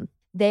amazing.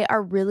 They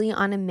are really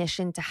on a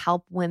mission to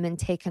help women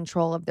take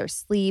control of their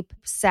sleep,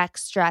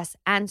 sex, stress,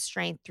 and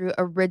strength through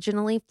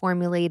originally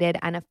formulated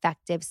and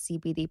effective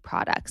CBD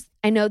products.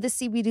 I know the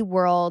CBD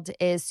world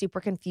is super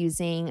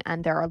confusing,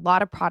 and there are a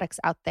lot of products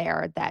out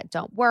there that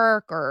don't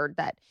work or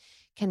that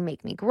can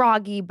make me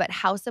groggy, but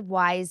House of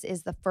Wise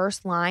is the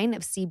first line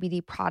of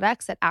CBD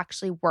products that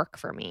actually work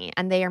for me.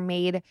 And they are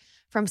made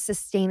from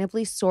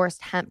sustainably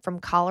sourced hemp from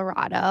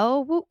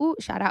Colorado. Woo, woo,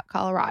 shout out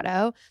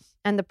Colorado.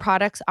 And the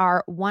products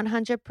are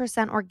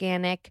 100%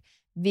 organic,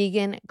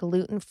 vegan,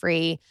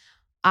 gluten-free,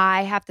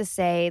 I have to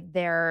say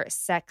their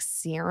sex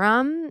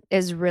serum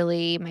is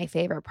really my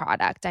favorite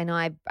product. I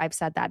know I've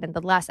said that in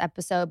the last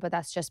episode, but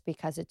that's just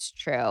because it's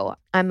true.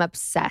 I'm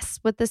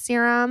obsessed with the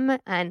serum,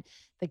 and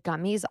the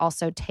gummies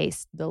also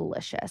taste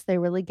delicious. They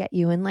really get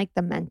you in like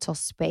the mental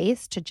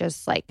space to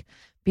just like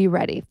be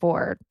ready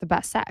for the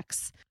best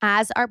sex.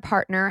 As our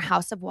partner,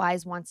 House of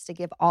Wise wants to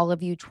give all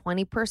of you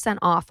 20%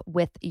 off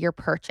with your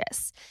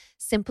purchase.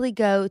 Simply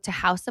go to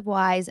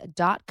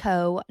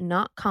houseofwise.co,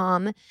 not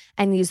com,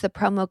 and use the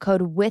promo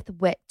code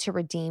WITHWIT to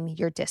redeem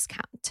your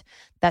discount.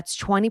 That's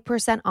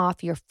 20%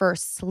 off your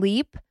first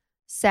sleep,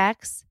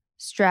 sex,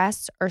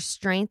 stress, or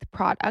strength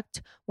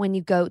product when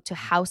you go to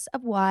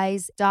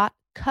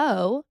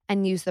houseofwise.co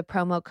and use the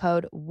promo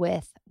code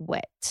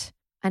WITHWIT.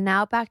 And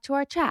now back to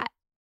our chat.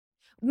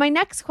 My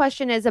next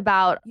question is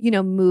about,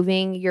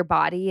 moving your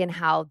body and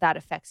how that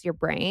affects your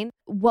brain.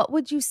 What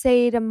would you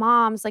say to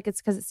moms? Like,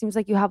 it's because it seems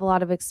like you have a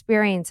lot of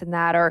experience in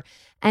that, or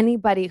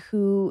anybody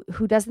who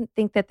doesn't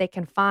think that they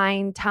can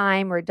find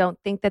time or don't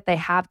think that they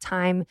have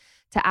time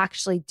to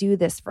actually do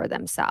this for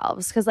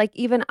themselves. Because like,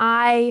 even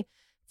I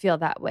feel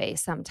that way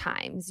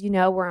sometimes,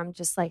 where I'm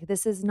just like,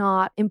 this is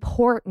not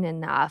important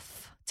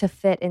enough to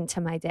fit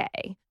into my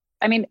day.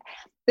 I mean,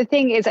 the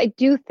thing is, I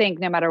do think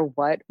no matter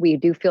what, we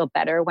do feel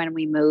better when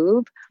we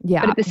move.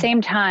 Yeah. But at the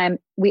same time,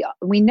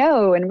 we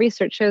know, and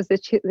research shows this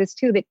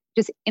too, that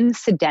just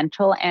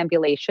incidental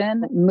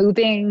ambulation,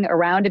 moving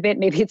around a bit,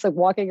 maybe it's like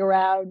walking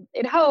around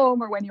at home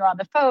or when you're on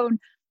the phone,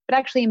 but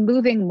actually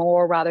moving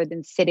more rather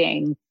than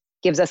sitting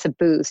gives us a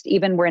boost.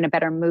 Even we're in a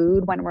better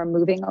mood when we're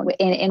moving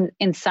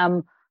in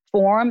some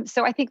form.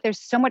 So I think there's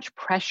so much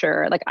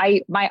pressure. Like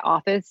my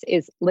office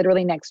is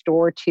literally next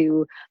door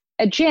to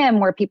a gym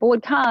where people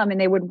would come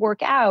and they would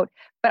work out,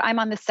 but I'm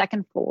on the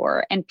second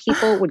floor and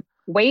people would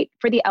wait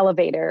for the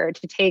elevator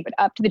to take it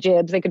up to the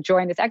gym so they could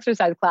join this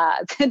exercise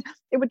class. And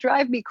it would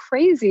drive me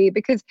crazy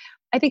because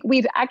I think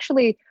we've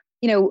actually,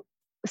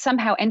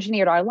 somehow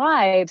engineered our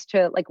lives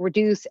to like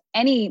reduce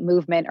any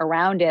movement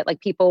around it.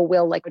 Like people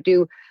will like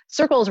do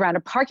circles around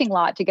a parking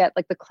lot to get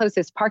like the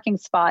closest parking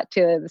spot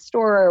to the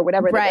store or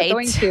whatever that they're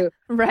going to.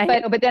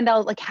 Right. But then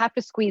they'll like have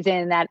to squeeze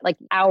in that like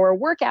hour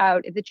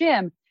workout at the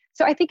gym.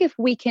 So I think if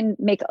we can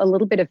make a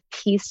little bit of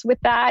peace with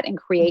that and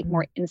create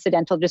more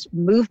incidental just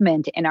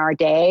movement in our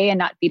day and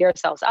not beat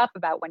ourselves up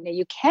about when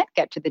you can't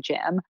get to the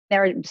gym.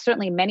 There are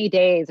certainly many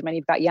days when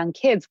you've got young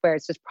kids where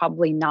it's just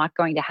probably not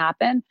going to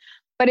happen.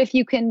 But if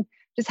you can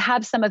just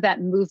have some of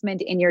that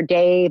movement in your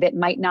day that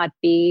might not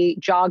be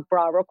jog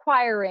bra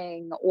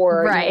requiring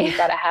or you've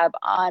got to have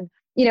on,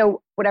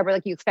 whatever,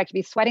 like you expect to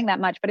be sweating that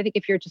much. But I think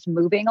if you're just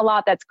moving a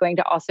lot, that's going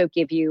to also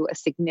give you a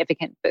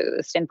significant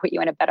boost and put you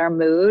in a better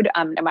mood,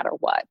 no matter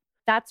what.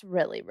 That's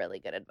really, really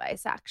good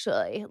advice,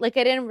 actually. Like,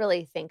 I didn't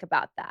really think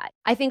about that.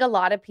 I think a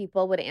lot of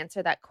people would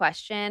answer that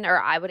question, or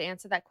I would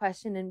answer that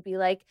question and be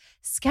like,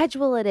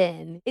 schedule it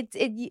in.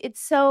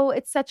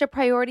 It's such a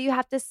priority. You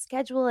have to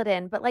schedule it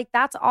in. But like,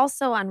 that's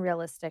also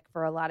unrealistic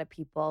for a lot of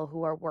people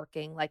who are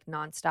working like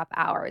nonstop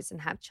hours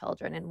and have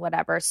children and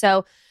whatever.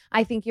 So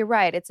I think you're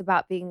right. It's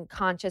about being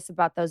conscious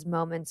about those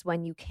moments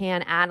when you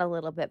can add a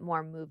little bit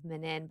more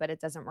movement in, but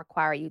it doesn't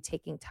require you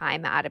taking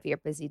time out of your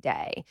busy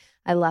day.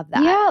 I love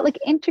that. Yeah, like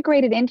integrate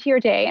it into your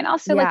day. And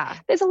also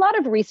like there's a lot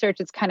of research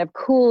that's kind of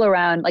cool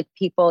around like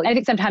people. And I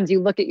think sometimes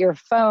you look at your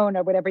phone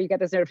or whatever, you get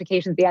those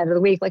notifications at the end of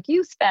the week, like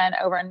you spend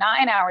over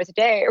 9 hours a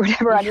day or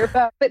whatever on your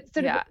phone. But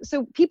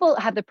so people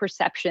have the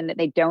perception that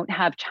they don't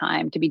have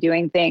time to be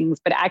doing things,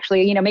 but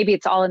actually, maybe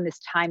it's all in this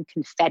time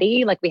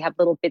confetti, like we have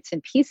little bits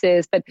and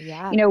pieces, but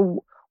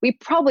we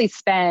probably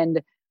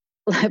spend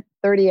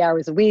 30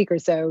 hours a week or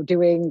so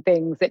doing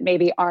things that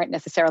maybe aren't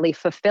necessarily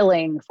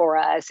fulfilling for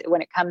us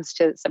when it comes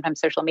to sometimes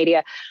social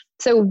media.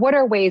 So what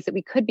are ways that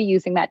we could be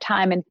using that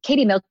time? And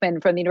Katie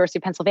Milkman from the University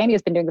of Pennsylvania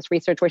has been doing this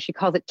research where she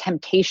calls it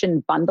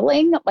temptation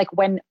bundling. Like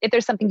if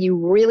there's something you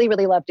really,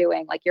 really love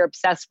doing, like you're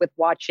obsessed with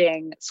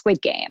watching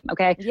Squid Game,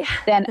 okay? Yeah.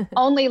 Then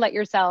only let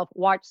yourself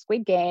watch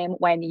Squid Game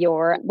when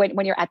you're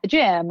at the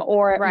gym,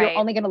 or you're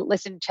only going to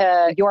listen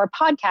to your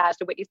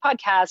podcast or Whitney's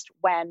podcast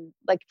when,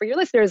 like for your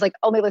listeners, like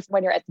only listen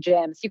when you're at the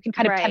gym. So you can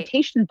kind of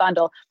temptation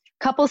bundle,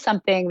 couple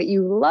something that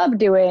you love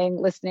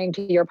doing, listening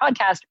to your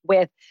podcast,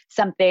 with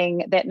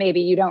something that maybe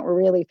you don't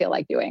really feel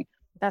like doing.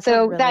 That's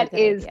so really that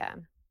is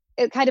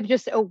it kind of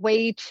just a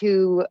way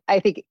to, I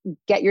think,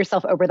 get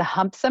yourself over the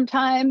hump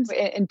sometimes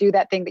and do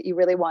that thing that you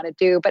really want to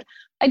do. But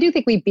I do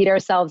think we beat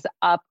ourselves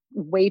up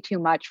way too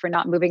much for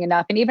not moving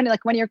enough. And even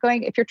like when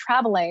if you're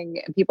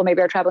traveling, people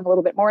maybe are traveling a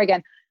little bit more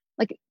again,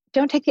 like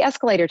don't take the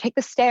escalator, take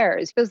the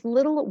stairs. Those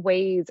little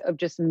ways of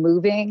just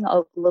moving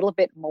a little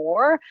bit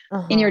more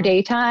in your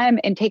daytime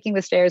and taking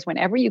the stairs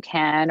whenever you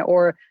can,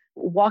 or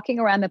walking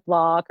around the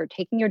block, or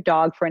taking your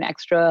dog for an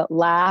extra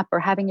lap, or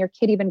having your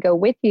kid even go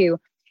with you.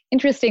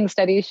 Interesting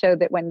studies show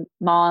that when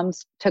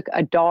moms took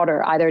a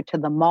daughter either to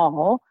the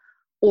mall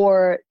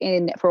or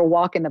for a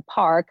walk in the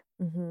park,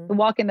 the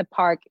walk in the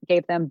park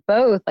gave them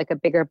both like a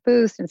bigger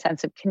boost and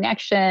sense of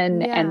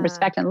connection and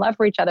respect and love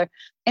for each other.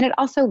 And it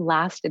also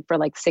lasted for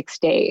like 6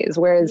 days.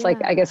 Whereas like,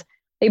 I guess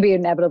maybe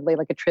inevitably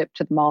like a trip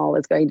to the mall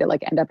is going to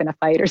like end up in a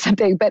fight or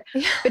something. But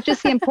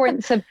just the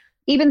importance of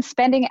even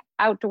spending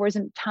outdoors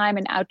and time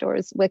and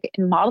outdoors with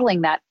and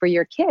modeling that for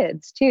your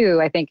kids too,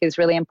 I think is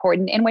really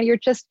important. And when you're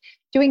just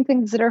doing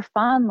things that are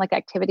fun, like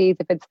activities,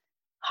 if it's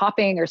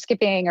hopping or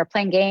skipping or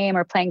playing game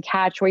or playing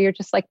catch, where you're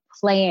just like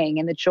playing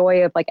and the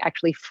joy of like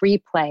actually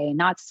free play,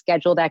 not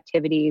scheduled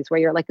activities where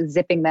you're like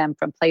zipping them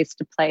from place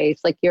to place,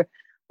 like you're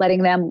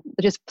letting them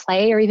just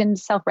play or even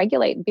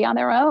self-regulate and be on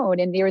their own.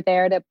 And you're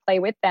there to play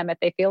with them if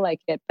they feel like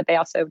it, but they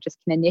also just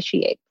can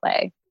initiate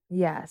play.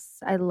 Yes,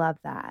 I love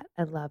that.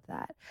 I love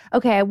that.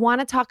 Okay, I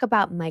want to talk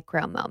about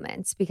micro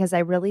moments because I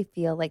really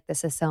feel like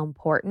this is so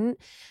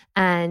important.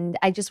 And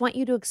I just want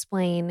you to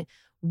explain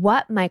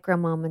what micro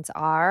moments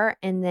are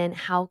and then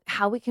how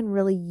we can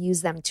really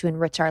use them to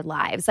enrich our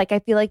lives. Like, I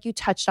feel like you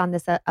touched on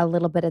this a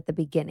little bit at the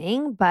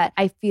beginning, but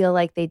I feel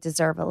like they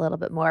deserve a little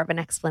bit more of an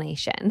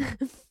explanation.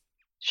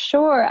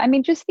 Sure. I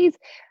mean, just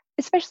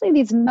especially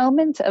these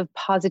moments of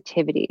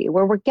positivity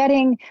where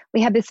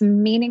we have this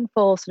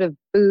meaningful sort of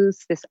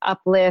boost, this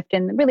uplift,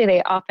 and really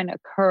they often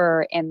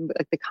occur in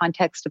like the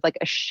context of like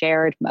a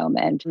shared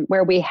moment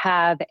where we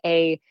have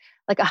a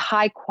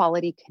high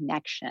quality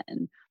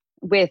connection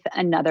with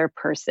another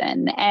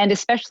person. And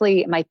especially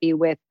it might be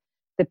with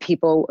the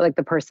people, like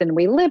the person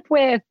we live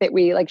with, that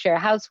we like share a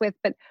house with,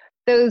 but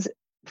those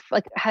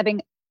like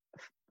having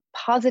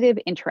positive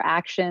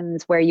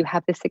interactions where you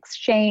have this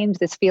exchange,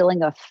 this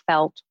feeling of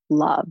felt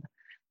love,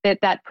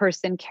 that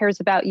person cares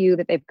about you,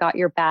 that they've got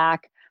your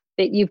back,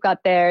 that you've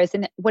got theirs,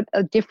 and what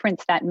a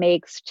difference that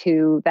makes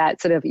to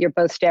that sort of, you're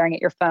both staring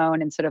at your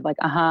phone and sort of like,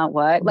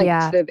 what?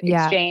 Like sort of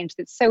exchange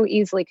that so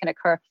easily can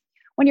occur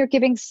when you're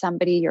giving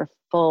somebody your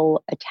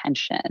full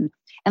attention.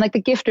 And like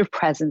the gift of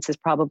presence is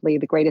probably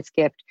the greatest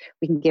gift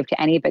we can give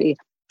to anybody.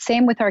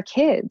 Same with our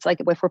kids. Like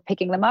if we're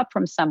picking them up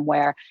from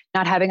somewhere,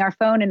 not having our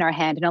phone in our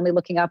hand and only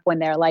looking up when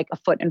they're like a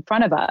foot in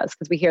front of us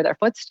because we hear their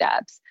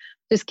footsteps,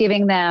 just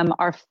giving them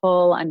our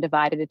full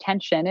undivided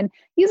attention and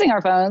using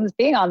our phones,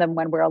 being on them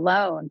when we're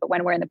alone, but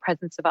when we're in the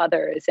presence of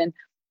others. And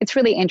it's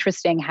really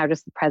interesting how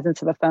just the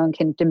presence of a phone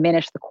can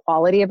diminish the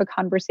quality of a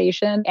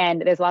conversation.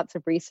 And there's lots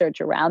of research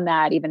around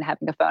that. Even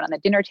having a phone on the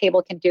dinner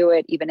table can do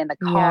it, even in the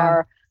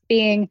car,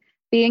 being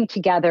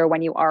together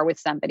when you are with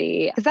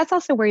somebody, because that's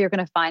also where you're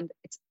going to find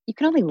you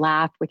can only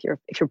laugh if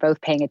you're both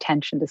paying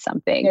attention to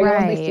something. Or you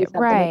only see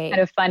something that's kind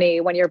of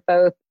funny when you're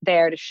both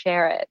there to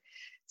share it.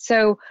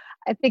 So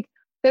I think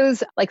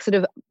those like sort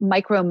of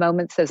micro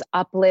moments, those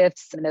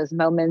uplifts and those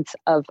moments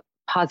of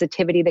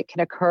positivity that can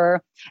occur,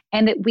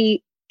 and that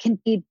we can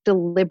be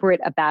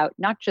deliberate about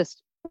not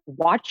just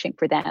watching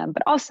for them,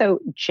 but also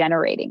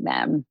generating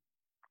them.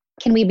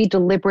 Can we be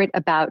deliberate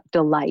about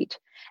delight?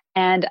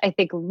 And I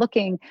think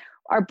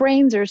our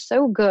brains are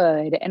so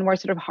good and we're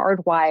sort of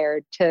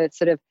hardwired to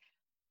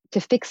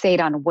fixate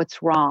on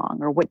what's wrong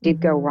or what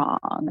did go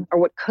wrong or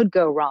what could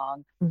go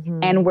wrong.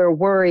 And we're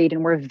worried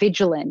and we're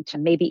vigilant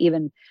and maybe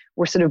even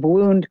we're sort of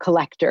wound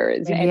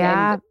collectors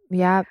and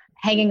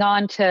hanging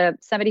on to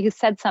somebody who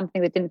said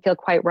something that didn't feel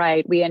quite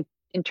right. We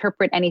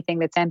interpret anything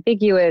that's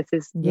ambiguous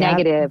as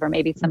negative or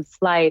maybe some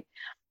slight.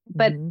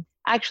 But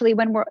actually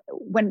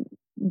when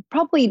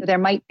probably there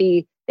might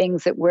be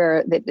things that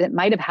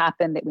might have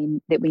happened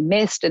that we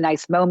missed a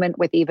nice moment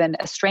with even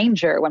a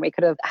stranger when we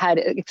could have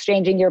had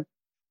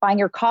buying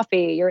your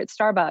coffee, you're at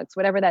Starbucks,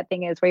 whatever that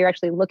thing is, where you're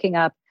actually looking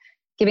up,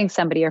 giving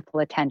somebody your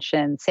full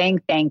attention,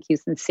 saying thank you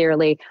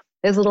sincerely.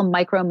 Those little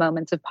micro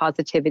moments of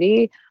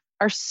positivity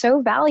are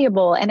so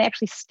valuable and they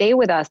actually stay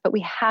with us, but we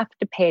have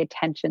to pay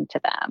attention to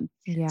them.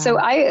 Yeah. So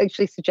I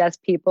actually suggest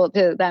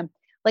to them,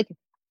 like,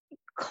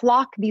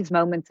 clock these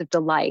moments of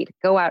delight,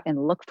 go out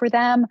and look for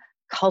them,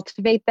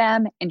 cultivate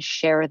them and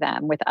share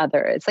them with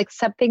others. Like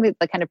something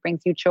that kind of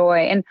brings you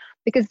joy. And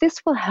because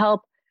this will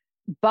help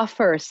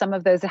buffer some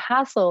of those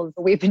hassles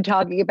we've been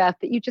talking about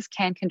that you just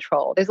can't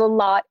control. There's a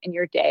lot in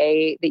your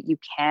day that you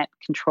can't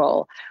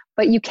control,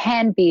 but you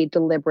can be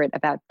deliberate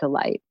about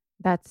delight.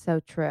 That's so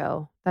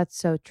true. That's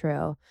so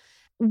true.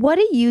 What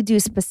do you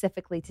do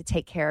specifically to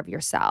take care of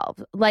yourself?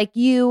 Like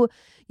you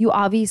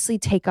obviously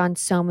take on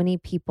so many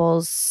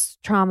people's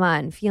trauma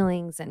and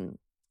feelings and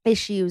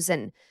issues,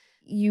 and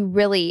you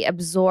really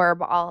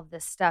absorb all of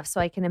this stuff. So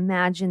I can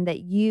imagine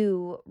that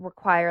you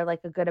require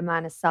like a good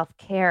amount of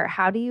self-care.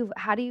 How do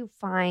you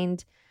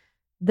find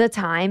the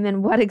time,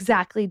 and what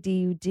exactly do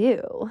you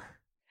do?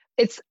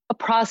 It's a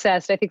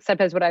process. I think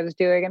sometimes what I was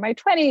doing in my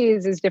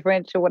 20s is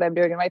different to what I'm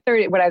doing in my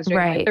 30s, what I was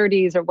doing in my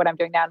 30s or what I'm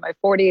doing now in my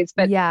 40s.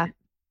 But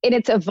and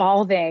it's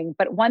evolving.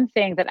 But one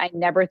thing that I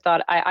never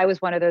thought, I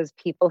was one of those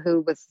people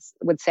who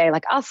would say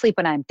like, I'll sleep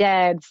when I'm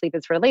dead. Sleep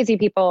is for lazy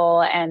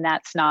people. And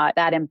that's not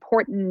that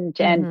important.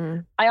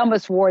 And I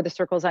almost wore the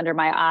circles under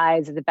my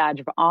eyes as a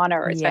badge of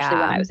honor, especially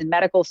when I was in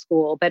medical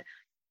school. But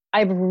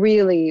I've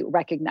really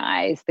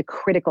recognized the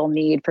critical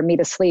need for me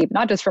to sleep,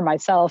 not just for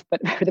myself,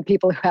 but for the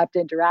people who have to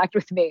interact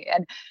with me.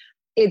 And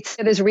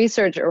there's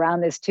research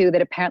around this too,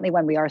 that apparently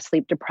when we are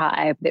sleep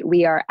deprived, that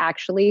we are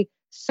actually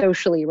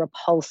socially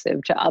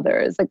repulsive to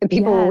others. Like the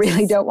people who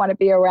really don't want to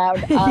be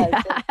around us.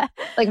 And,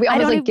 like we almost I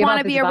don't like even want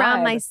to be around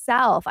vibe.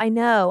 myself. I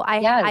know.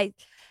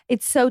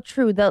 It's so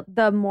true.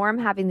 The more I'm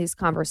having these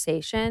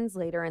conversations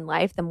later in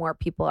life, the more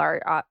people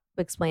are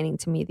explaining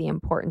to me the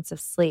importance of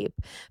sleep.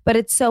 But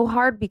it's so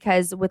hard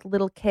because with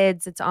little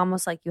kids, it's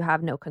almost like you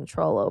have no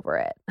control over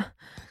it.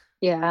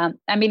 Yeah.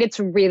 I mean, it's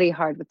really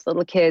hard with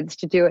little kids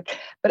to do it.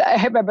 But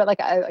I remember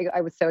like, I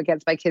was so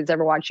against my kids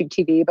ever watching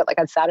TV, but like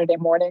on Saturday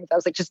mornings, I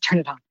was like, just turn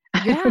it on.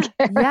 Yeah.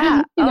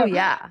 Yeah. Oh,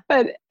 yeah.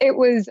 But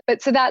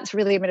so that's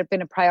really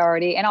been a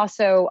priority. And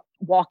also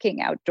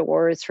walking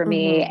outdoors for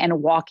me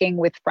and walking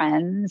with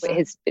friends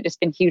has just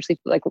been hugely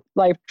like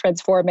life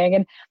transforming,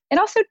 and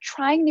also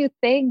trying new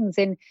things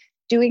and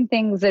doing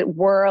things that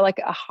were like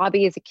a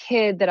hobby as a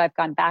kid that I've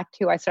gone back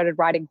to. I started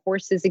riding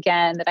horses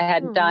again that I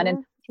hadn't done,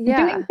 and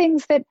doing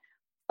things that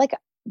like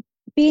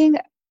being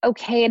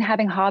okay and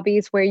having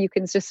hobbies where you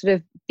can just sort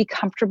of be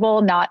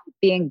comfortable not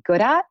being good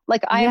at.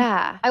 Like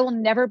I will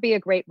never be a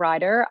great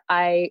rider.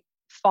 I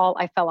fell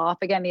off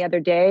again the other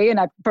day and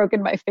I've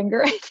broken my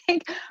finger, I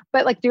think,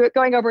 but like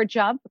going over a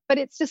jump. But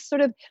it's just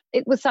sort of,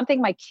 it was something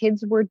my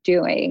kids were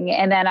doing.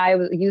 And then I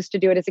used to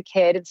do it as a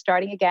kid and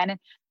starting again.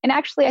 And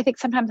actually, I think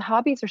sometimes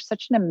hobbies are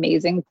such an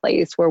amazing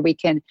place where we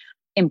can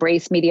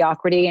embrace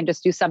mediocrity and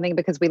just do something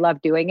because we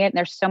love doing it. And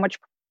there's so much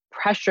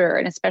pressure,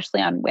 and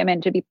especially on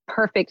women, to be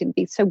perfect and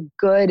be so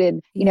good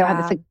and, have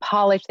this like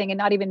polished thing and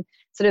not even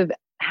sort of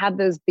have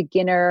those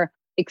beginner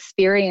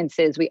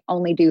experiences. We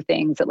only do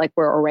things that like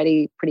we're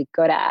already pretty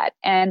good at.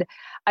 And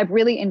I've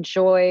really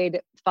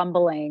enjoyed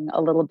fumbling a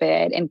little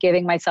bit and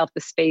giving myself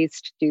the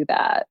space to do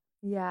that.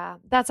 Yeah,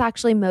 that's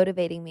actually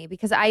motivating me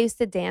because I used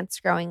to dance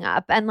growing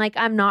up, and like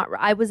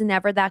I was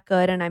never that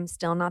good, and I'm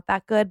still not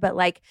that good, but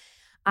like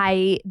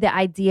the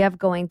idea of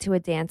going to a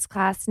dance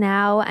class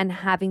now and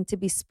having to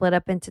be split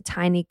up into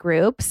tiny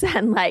groups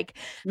and like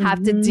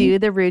have to do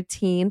the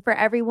routine for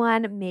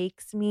everyone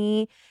makes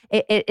me,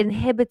 it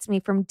inhibits me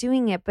from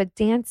doing it. But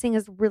dancing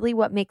is really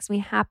what makes me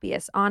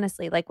happiest,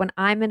 honestly. Like when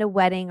I'm at a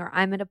wedding or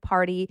I'm at a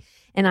party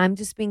and I'm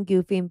just being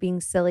goofy and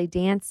being silly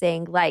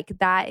dancing, like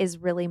that is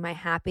really my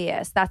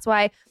happiest. That's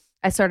why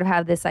I sort of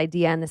have this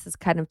idea, and this is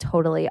kind of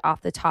totally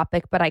off the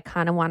topic, but I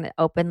kind of want to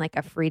open like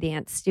a free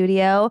dance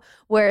studio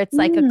where it's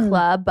like a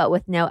club, but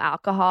with no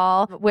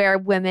alcohol, where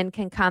women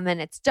can come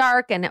and it's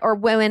dark, or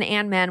women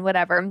and men,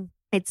 whatever.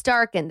 It's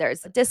dark and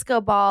there's a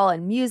disco ball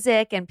and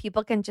music and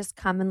people can just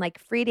come and like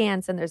free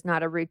dance and there's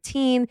not a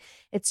routine.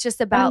 It's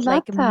just about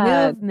like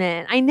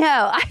movement. I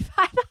know.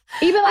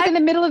 Even like in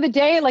the middle of the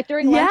day, like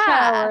during lunch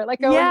hour,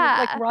 like go and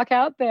like rock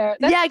out there.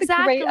 That's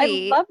exactly.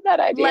 Great. I love that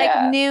idea.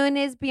 Like noon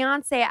is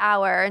Beyonce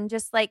hour and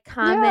just like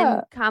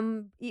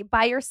come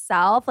by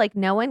yourself. Like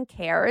no one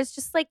cares.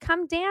 Just like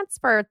come dance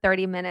for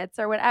 30 minutes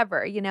or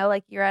whatever,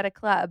 like you're at a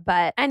club.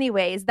 But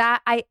anyways,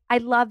 that I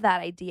love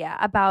that idea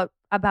about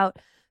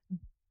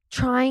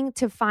trying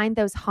to find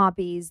those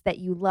hobbies that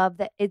you love,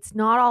 that it's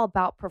not all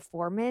about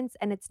performance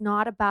and it's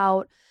not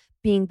about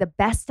being the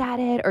best at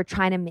it or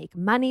trying to make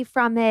money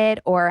from it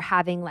or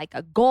having like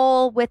a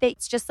goal with it.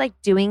 It's just like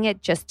doing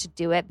it just to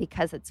do it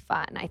because it's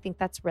fun. I think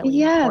that's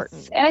really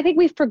important. And I think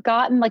we've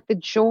forgotten like the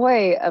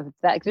joy of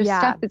that. There's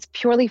stuff that's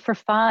purely for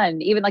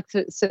fun, even like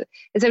so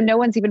as though no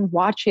one's even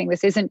watching.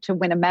 This isn't to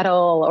win a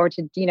medal or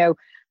to,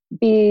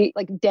 be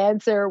like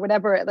dancer or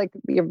whatever, like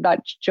you're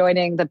not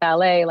joining the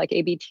ballet like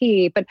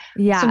ABT, but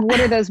so what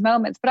are those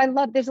moments? But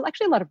there's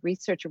actually a lot of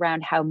research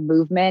around how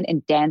movement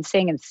and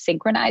dancing and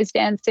synchronized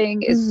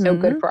dancing is so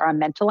good for our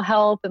mental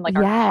health and like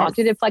our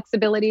cognitive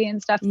flexibility and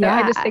stuff. So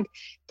I just think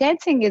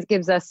dancing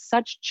gives us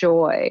such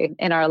joy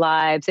in our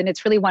lives. And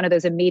it's really one of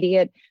those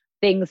immediate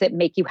things that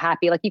make you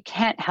happy. Like you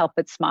can't help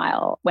but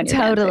smile when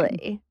you're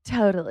dancing.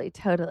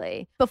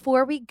 Totally.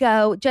 Before we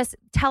go, just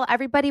tell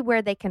everybody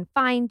where they can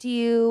find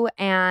you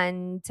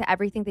and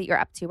everything that you're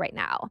up to right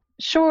now.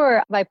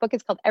 Sure. My book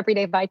is called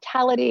Everyday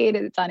Vitality.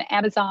 It's on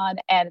Amazon,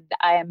 and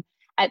I am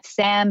at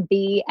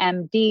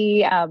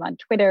SamBMD on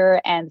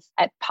Twitter and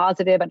at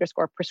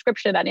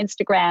positive_prescription on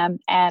Instagram.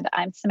 And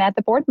I'm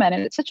Samantha Boardman.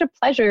 And it's such a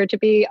pleasure to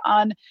be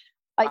on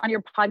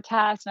your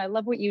podcast. And I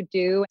love what you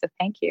do. So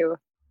thank you.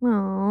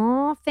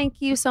 Oh,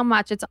 thank you so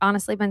much. It's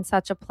honestly been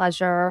such a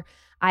pleasure.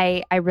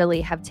 I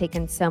really have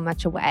taken so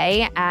much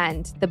away.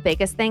 And the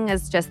biggest thing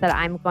is just that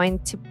I'm going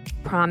to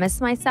promise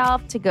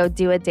myself to go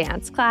do a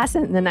dance class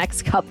in the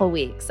next couple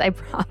weeks. I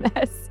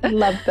promise.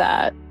 Love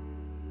that.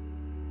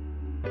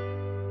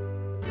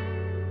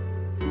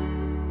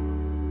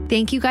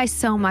 Thank you guys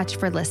so much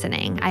for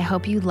listening. I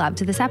hope you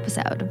loved this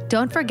episode.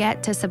 Don't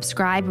forget to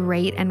subscribe,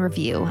 rate, and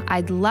review.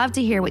 I'd love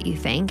to hear what you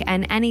think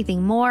and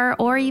anything more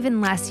or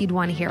even less you'd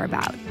want to hear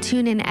about.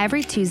 Tune in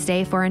every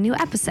Tuesday for a new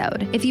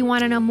episode. If you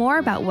want to know more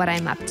about what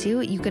I'm up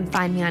to, you can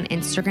find me on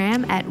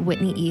Instagram at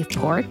Whitney Eve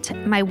Port,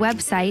 my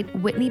website,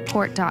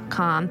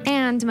 whitneyport.com,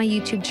 and my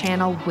YouTube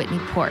channel, Whitney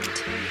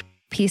Port.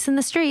 Peace in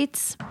the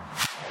streets.